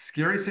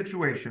scary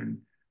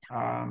situation.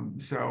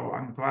 So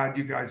I'm glad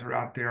you guys are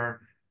out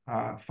there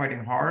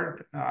fighting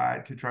hard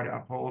to try to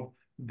uphold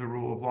the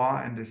rule of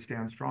law and to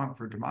stand strong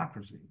for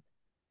democracy.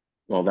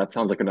 Well, that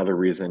sounds like another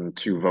reason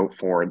to vote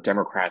for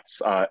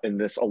Democrats in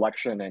this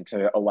election and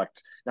to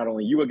elect not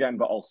only you again,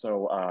 but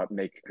also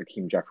make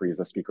Hakeem Jeffries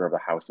the Speaker of the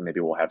House, and maybe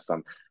we'll have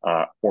some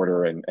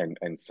order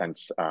and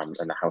sense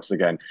in the House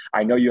again.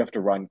 I know you have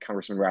to run,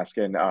 Congressman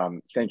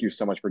Raskin. Thank you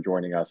so much for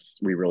joining us.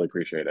 We really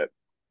appreciate it.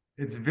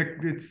 It's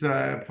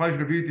a pleasure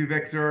to be with you,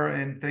 Victor,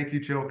 and thank you,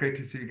 Jill. Great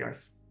to see you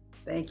guys.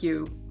 Thank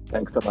you.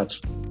 Thanks so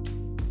much.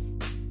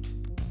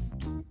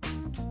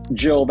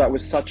 Jill, that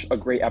was such a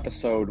great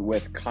episode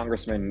with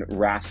Congressman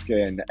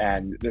Raskin,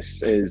 and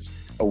this is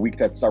a week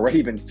that's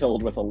already been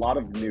filled with a lot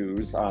of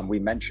news. We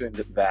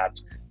mentioned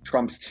that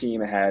Trump's team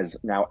has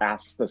now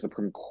asked the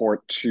Supreme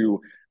Court to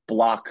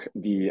block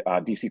the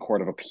DC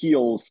Court of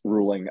Appeals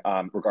ruling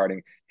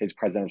regarding his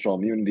presidential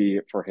immunity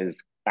for his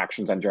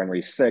actions on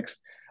January 6th.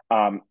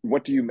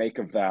 What do you make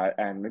of that?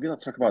 And maybe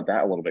let's talk about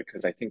that a little bit,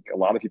 because I think a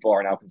lot of people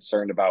are now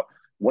concerned about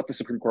what the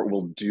Supreme Court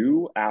will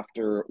do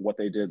after what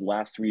they did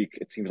last week.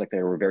 It seems like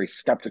they were very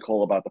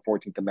skeptical about the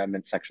 14th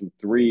Amendment, Section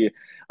 3,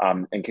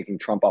 and kicking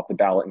Trump off the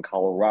ballot in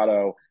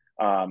Colorado.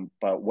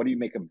 But what do you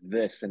make of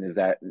this? And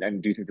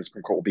do you think the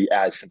Supreme Court will be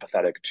as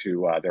sympathetic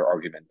to their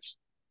arguments?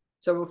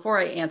 So before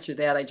I answer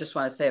that, I just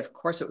want to say, of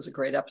course, it was a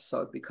great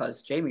episode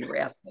because Jamie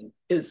Raskin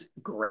is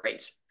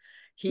great.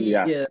 He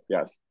is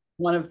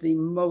one of the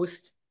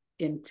most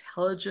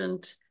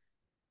intelligent,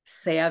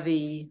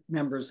 savvy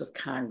members of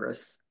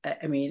Congress.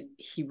 I mean,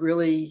 he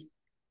really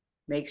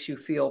makes you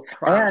feel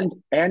proud.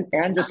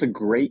 And just a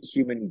great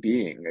human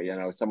being,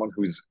 someone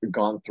who's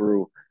gone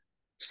through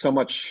so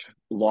much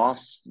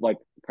loss, like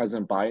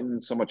President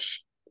Biden, so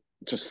much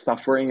just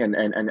suffering,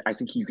 and I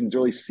think you can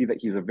really see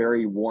that he's a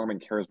very warm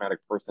and charismatic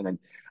person, and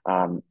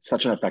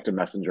such an effective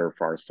messenger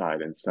for our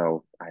side. And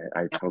so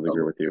I totally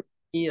agree Absolutely. with you.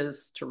 He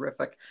is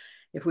terrific.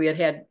 If we had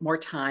had more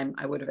time,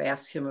 I would have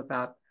asked him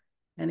about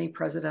any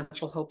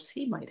presidential hopes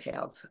he might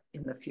have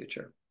in the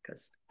future,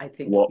 because I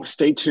think Well,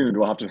 stay tuned.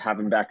 We'll have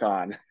him back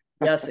on.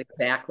 yes,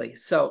 exactly.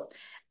 So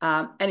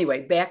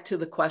anyway, back to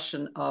the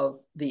question of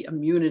the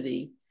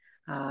immunity.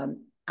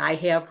 I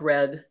have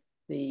read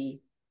the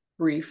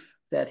brief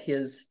that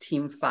his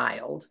team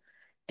filed,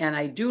 and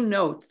I do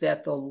note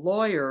that the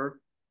lawyer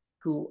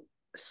who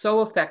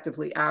so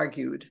effectively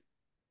argued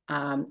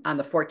on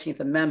the 14th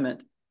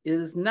Amendment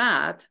is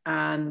not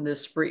on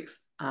this brief.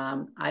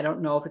 I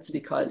don't know if it's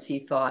because he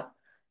thought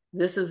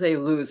this is a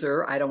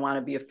loser, I don't want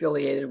to be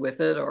affiliated with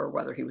it, or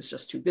whether he was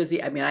just too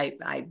busy. I mean,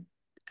 I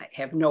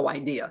have no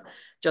idea,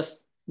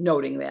 just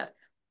noting that.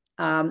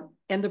 And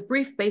the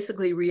brief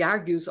basically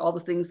re-argues all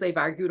the things they've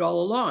argued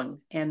all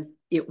along. And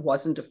it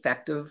wasn't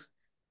effective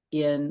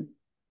in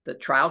the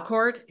trial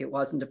court. It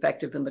wasn't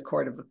effective in the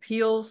Court of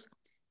Appeals.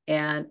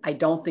 And I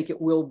don't think it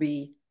will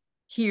be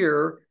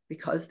here,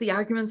 because the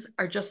arguments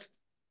are just,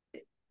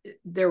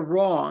 they're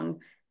wrong.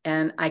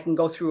 And I can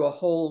go through a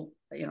whole,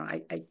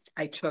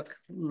 I took,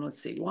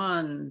 let's see,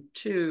 2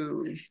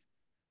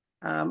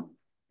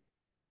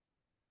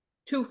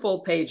 full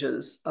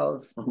pages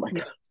of, Oh my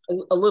God.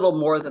 a little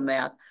more than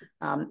that,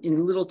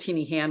 in little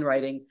teeny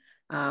handwriting,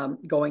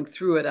 going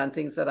through it on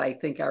things that I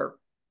think are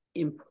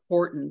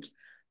important.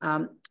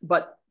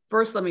 But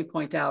first, let me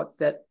point out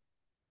that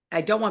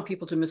I don't want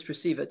people to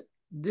misperceive it.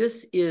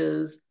 This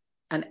is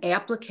an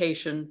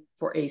application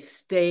for a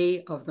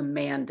stay of the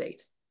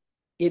mandate.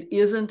 It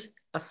isn't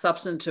a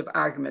substantive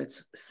argument.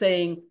 It's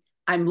saying,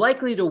 I'm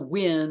likely to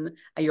win,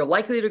 and you're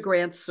likely to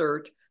grant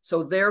cert,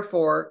 so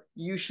therefore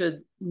you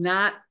should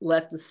not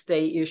let the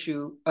stay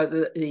issue, or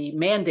the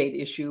mandate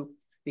issue,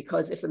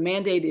 because if the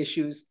mandate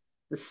issues,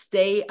 the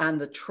stay on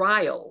the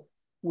trial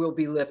will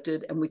be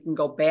lifted and we can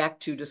go back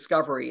to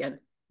discovery. And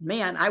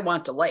man, I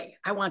want delay.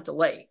 I want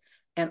delay.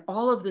 And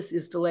all of this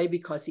is delay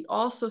because he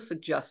also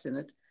suggests in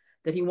it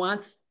that he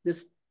wants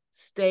this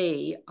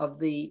stay of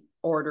the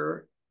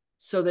order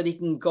so that he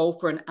can go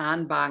for an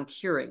en banc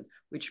hearing,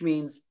 which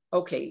means,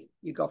 okay,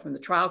 you go from the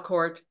trial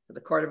court to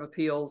the Court of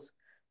Appeals,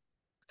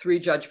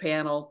 3-judge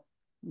panel.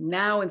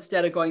 Now,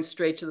 instead of going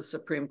straight to the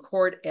Supreme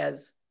Court,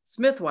 as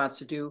Smith wants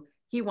to do,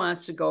 he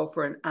wants to go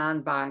for an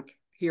en banc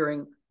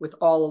hearing with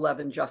all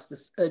 11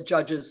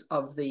 judges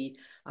of the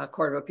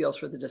Court of Appeals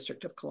for the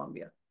District of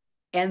Columbia.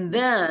 And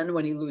then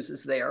when he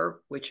loses there,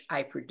 which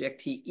I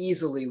predict he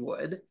easily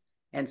would,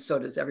 and so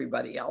does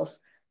everybody else,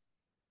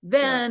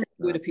 then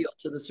he would appeal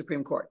to the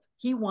Supreme Court.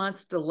 He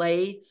wants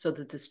delay so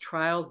that this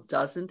trial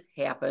doesn't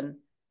happen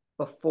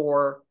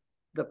before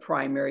the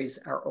primaries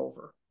are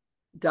over.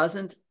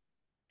 Doesn't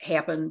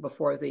happen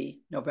before the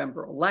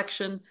November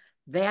election.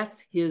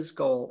 That's his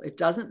goal. It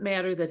doesn't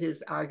matter that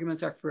his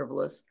arguments are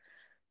frivolous.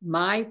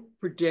 My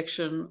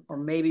prediction, or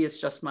maybe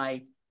it's just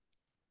my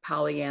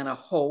Pollyanna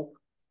hope,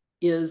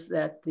 is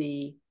that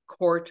the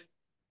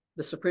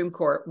Supreme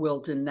Court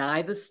will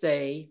deny the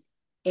stay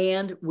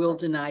and will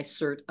deny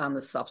cert on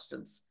the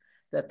substance.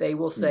 That they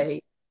will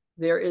say,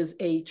 there is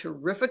a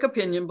terrific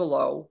opinion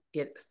below.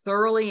 It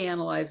thoroughly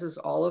analyzes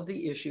all of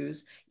the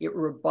issues. It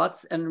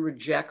rebuts and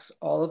rejects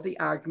all of the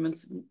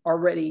arguments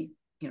already.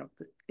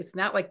 It's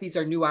not like these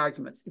are new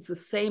arguments. It's the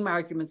same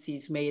arguments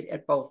he's made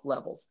at both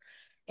levels.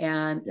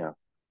 And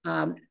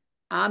on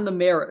the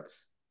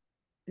merits,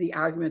 the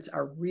arguments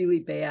are really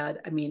bad.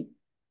 I mean,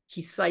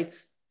 he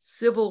cites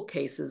civil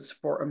cases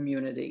for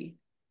immunity,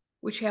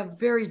 which have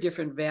very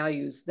different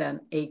values than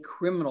a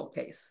criminal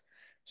case.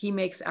 He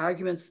makes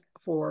arguments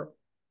for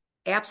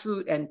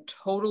absolute and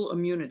total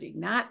immunity,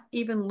 not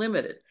even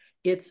limited.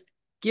 It's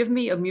give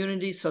me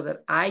immunity so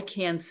that I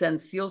can send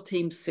SEAL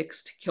Team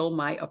 6 to kill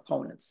my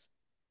opponents.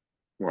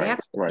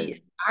 That's what he's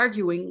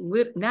arguing.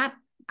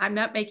 I'm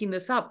not making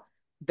this up.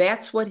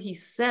 That's what he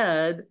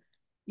said,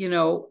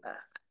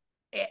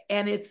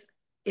 and it's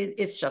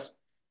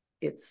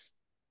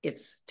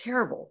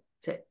terrible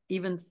to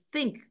even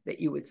think that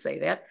you would say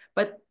that,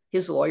 but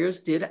his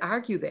lawyers did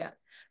argue that.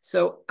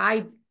 So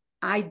I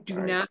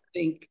do not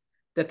think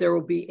that there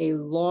will be a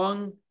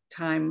long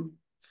time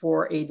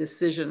for a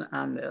decision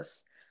on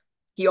this.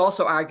 He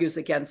also argues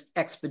against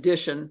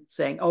expedition,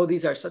 saying, oh,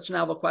 these are such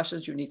novel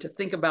questions, you need to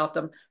think about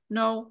them.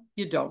 No,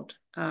 you don't.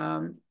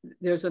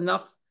 There's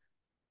enough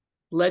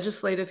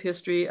legislative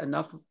history,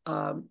 enough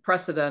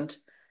precedent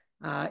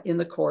in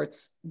the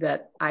courts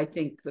that I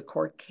think the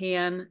court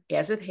can,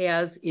 as it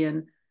has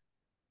in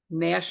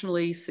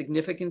nationally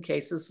significant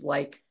cases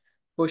like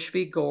Bush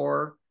v.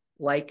 Gore,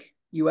 like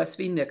US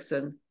v.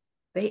 Nixon,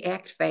 they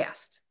act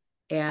fast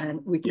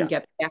and we can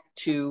get back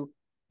to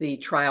the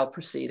trial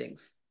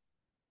proceedings.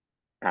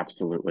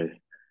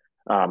 Absolutely.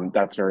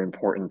 That's very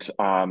important.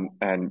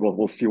 And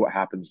we'll see what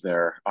happens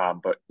there.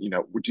 But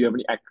do you have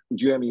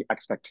any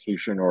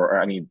expectation or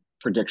any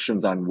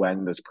predictions on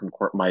when the Supreme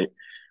Court might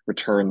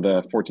return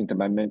the 14th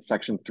Amendment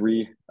Section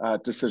 3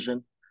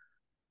 decision?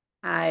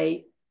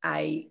 I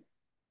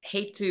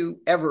hate to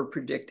ever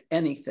predict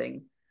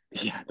anything.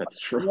 Yeah, that's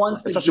true.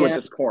 Once Especially with again,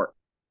 this court.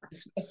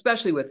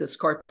 especially with this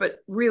court, but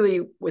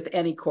really with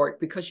any court,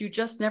 because you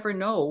just never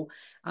know,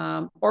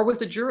 or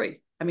with a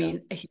jury. I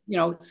mean,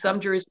 some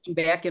juries come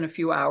back in a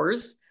few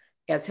hours,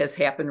 as has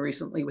happened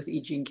recently with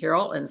E. Jean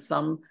Carroll, and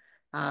some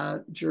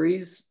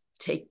juries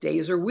take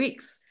days or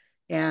weeks.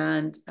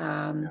 And,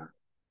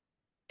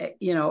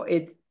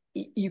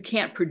 you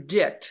can't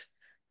predict.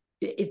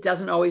 It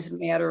doesn't always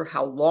matter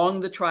how long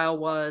the trial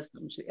was,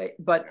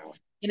 but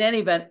in any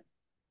event,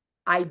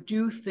 I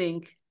do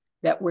think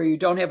that where you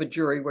don't have a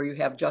jury, where you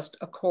have just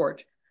a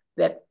court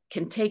that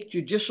can take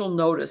judicial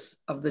notice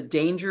of the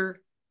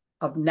danger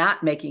of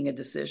not making a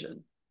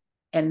decision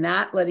and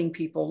not letting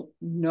people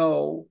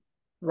know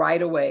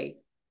right away.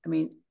 I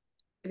mean,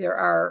 there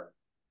are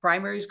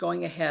primaries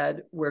going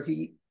ahead where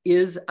he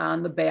is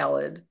on the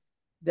ballot,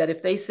 that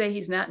if they say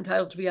he's not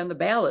entitled to be on the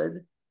ballot,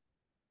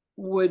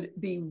 would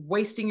be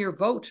wasting your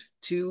vote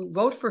to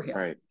vote for him.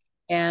 Right.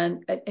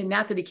 And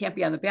not that he can't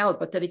be on the ballot,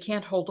 but that he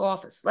can't hold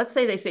office. Let's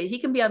say they say he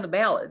can be on the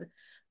ballot,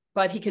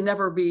 but he can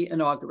never be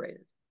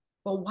inaugurated.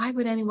 Well, why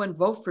would anyone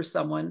vote for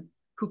someone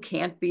who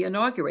can't be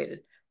inaugurated?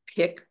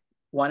 Pick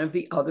one of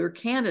the other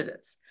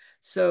candidates.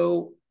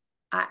 So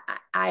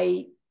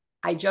I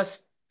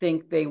just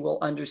think they will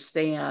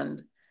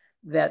understand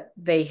that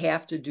they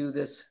have to do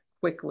this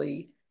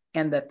quickly,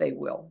 and that they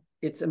will.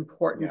 It's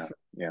important for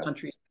the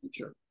country's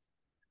future.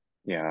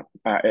 Yeah,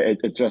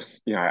 it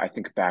just, I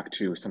think back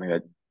to something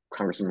that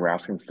Congressman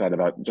Raskin said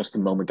about just the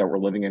moment that we're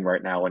living in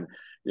right now, and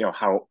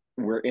how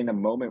we're in a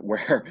moment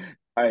where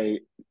a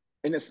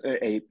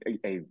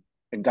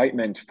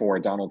indictment for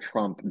Donald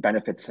Trump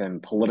benefits him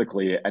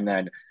politically, and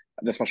then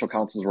the special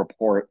counsel's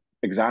report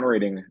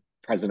exonerating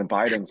President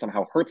Biden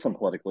somehow hurts him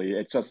politically.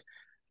 It's just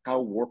how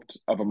warped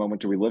of a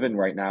moment do we live in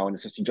right now, and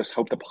it's just, you just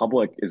hope the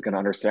public is going to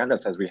understand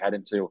this as we head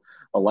into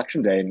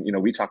election day.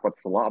 And we talk about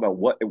this a lot, about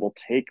what it will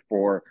take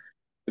for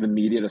the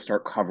media to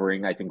start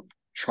covering, I think,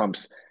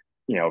 Trump's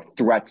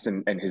threats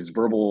and his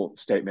verbal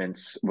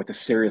statements with the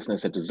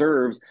seriousness it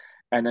deserves,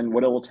 and then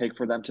what it will take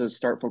for them to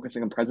start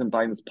focusing on President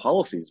Biden's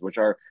policies, which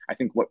are, I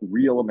think, what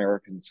real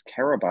Americans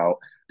care about.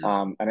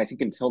 And I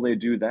think until they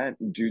do that,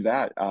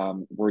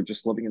 we're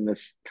just living in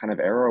this kind of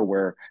era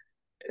where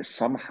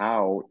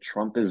somehow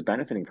Trump is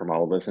benefiting from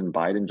all of this, and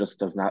Biden just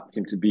does not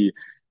seem to be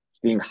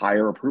seeing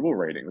higher approval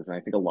ratings. And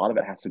I think a lot of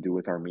it has to do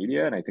with our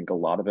media, and I think a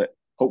lot of it,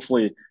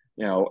 hopefully,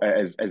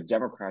 as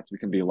Democrats, we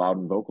can be loud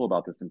and vocal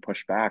about this and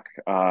push back.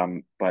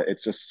 But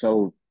it's just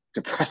so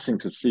depressing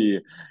to see.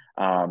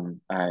 I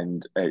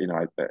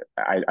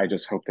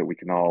just hope that we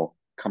can all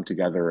come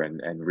together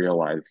and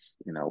realize,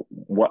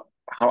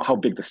 how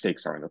big the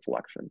stakes are in this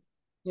election.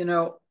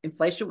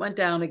 Inflation went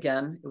down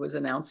again. It was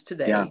announced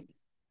today. Yeah.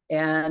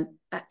 And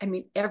I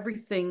mean,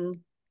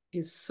 everything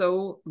is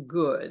so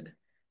good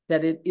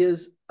that it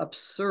is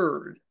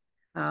absurd.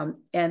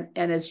 And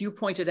as you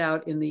pointed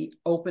out in the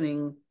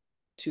opening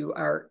to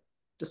our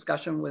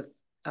discussion with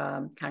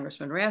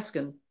Congressman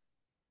Raskin,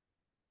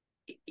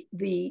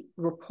 the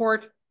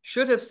report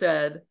should have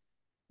said,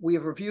 we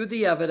have reviewed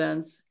the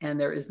evidence and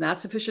there is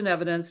not sufficient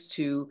evidence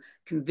to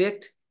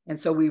convict, and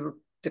so we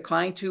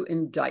decline to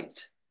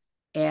indict.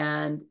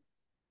 And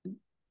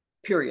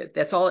period.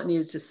 That's all it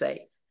needed to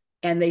say.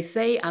 And they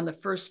say on the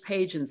first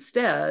page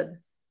instead,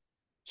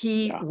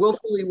 he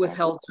willfully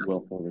withheld.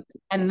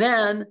 And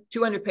then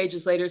 200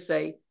 pages later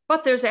say,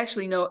 but there's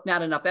actually not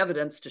enough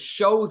evidence to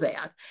show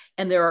that.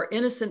 And there are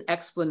innocent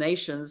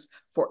explanations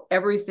for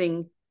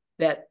everything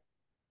that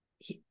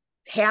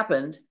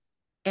happened.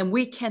 And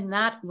we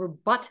cannot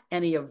rebut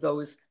any of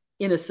those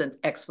innocent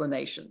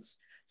explanations.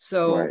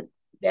 So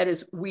that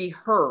is,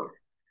 her.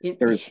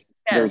 There's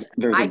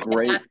a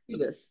great do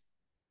this.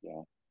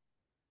 Yeah.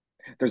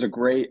 There's a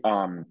great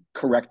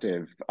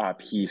corrective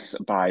piece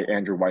by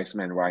Andrew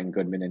Weissman, Ryan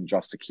Goodman, and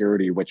Just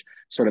Security, which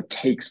sort of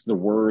takes the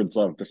words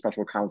of the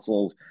special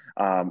counsel's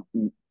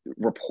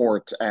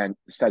report and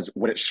says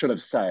what it should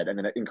have said, and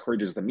then it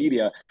encourages the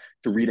media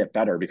to read it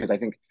better, because I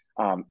think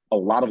a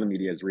lot of the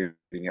media is reading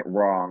it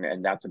wrong,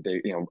 and that's a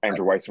big,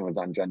 Andrew Weissman was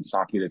on Jen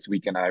Psaki this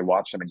week, and I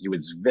watched him, and he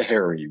was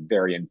very,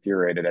 very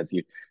infuriated, as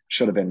he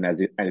should have been,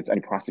 as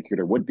any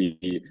prosecutor would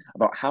be,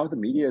 about how the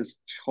media is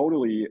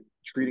totally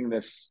treating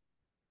this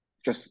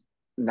just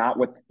not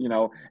with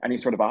any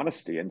sort of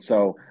honesty. And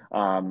so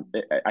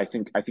I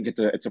think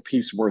it's a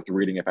piece worth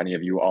reading if any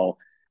of you all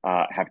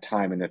have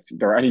time, and if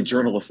there are any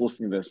journalists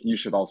listening to this, you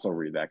should also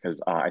read that,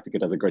 because I think it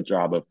does a good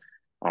job of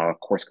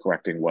course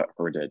correcting what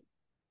Hur did.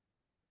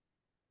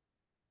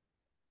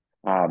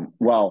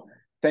 Well,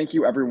 thank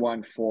you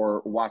everyone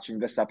for watching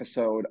this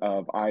episode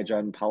of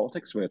iGen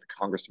Politics with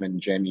Congressman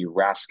Jamie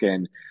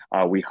Raskin.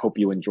 We hope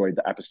you enjoyed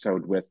the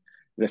episode with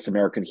this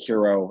American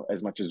hero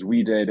as much as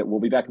we did. We'll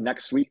be back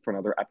next week for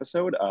another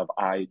episode of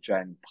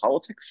iGen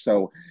Politics.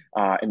 So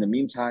in the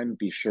meantime,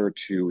 be sure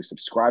to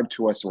subscribe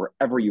to us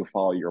wherever you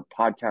follow your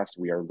podcast.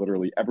 We are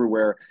literally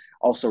everywhere.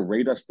 Also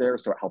rate us there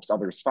so it helps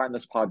others find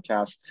this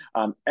podcast.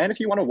 And if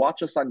you want to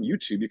watch us on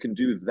YouTube, you can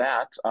do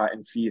that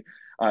and see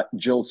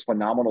Jill's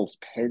phenomenal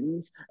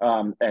pins,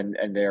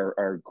 and they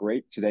are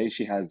great today.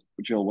 She has,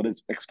 Jill,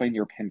 explain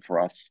your pin for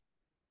us.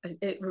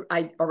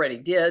 I already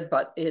did,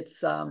 but it's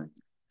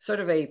sort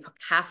of a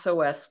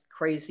Picasso-esque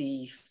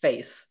crazy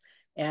face.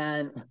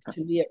 And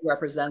to me, it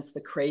represents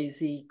the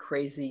crazy,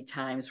 crazy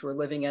times we're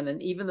living in.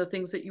 And even the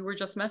things that you were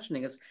just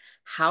mentioning is,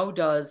 how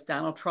does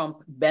Donald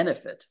Trump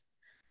benefit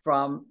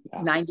from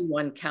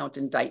 91 count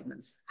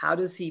indictments? How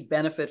does he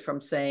benefit from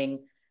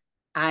saying,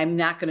 I'm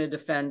not going to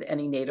defend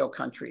any NATO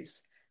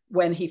countries,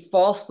 when he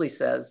falsely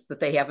says that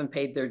they haven't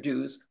paid their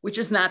dues, which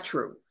is not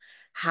true?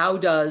 How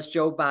does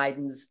Joe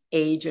Biden's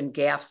age and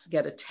gaffes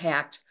get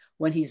attacked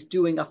when he's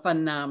doing a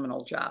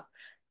phenomenal job?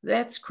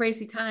 That's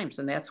crazy times,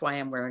 and that's why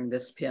I'm wearing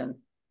this pin.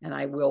 And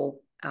I will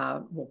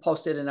we'll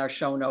post it in our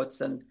show notes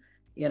and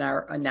in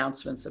our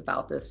announcements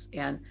about this.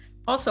 And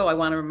also, I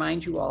want to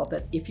remind you all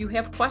that if you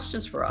have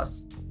questions for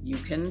us, you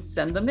can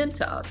send them in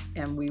to us,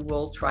 and we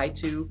will try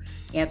to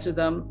answer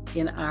them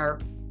in our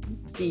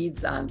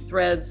feeds on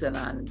Threads and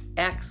on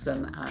X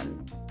and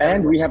on...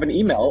 And we have an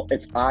email.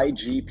 It's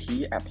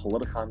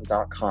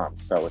igp@politicon.com.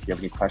 So if you have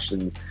any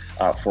questions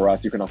for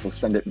us, you can also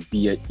send it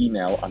via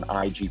email on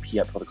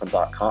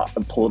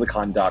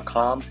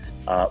igp@politicon.com.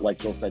 Like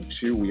Jill said,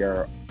 too, we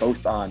are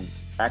both on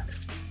X,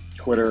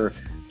 Twitter,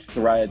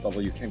 Threads,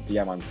 although you can't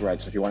DM on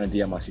Threads. So if you want to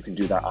DM us, you can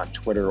do that on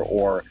Twitter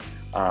or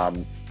I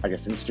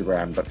guess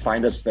Instagram. But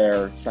find us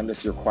there, send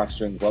us your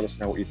questions, let us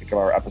know what you think of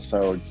our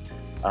episodes.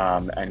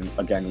 And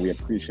again, we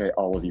appreciate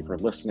all of you for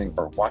listening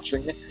or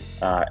watching.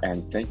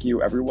 And thank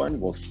you,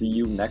 everyone. We'll see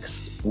you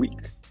next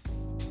week.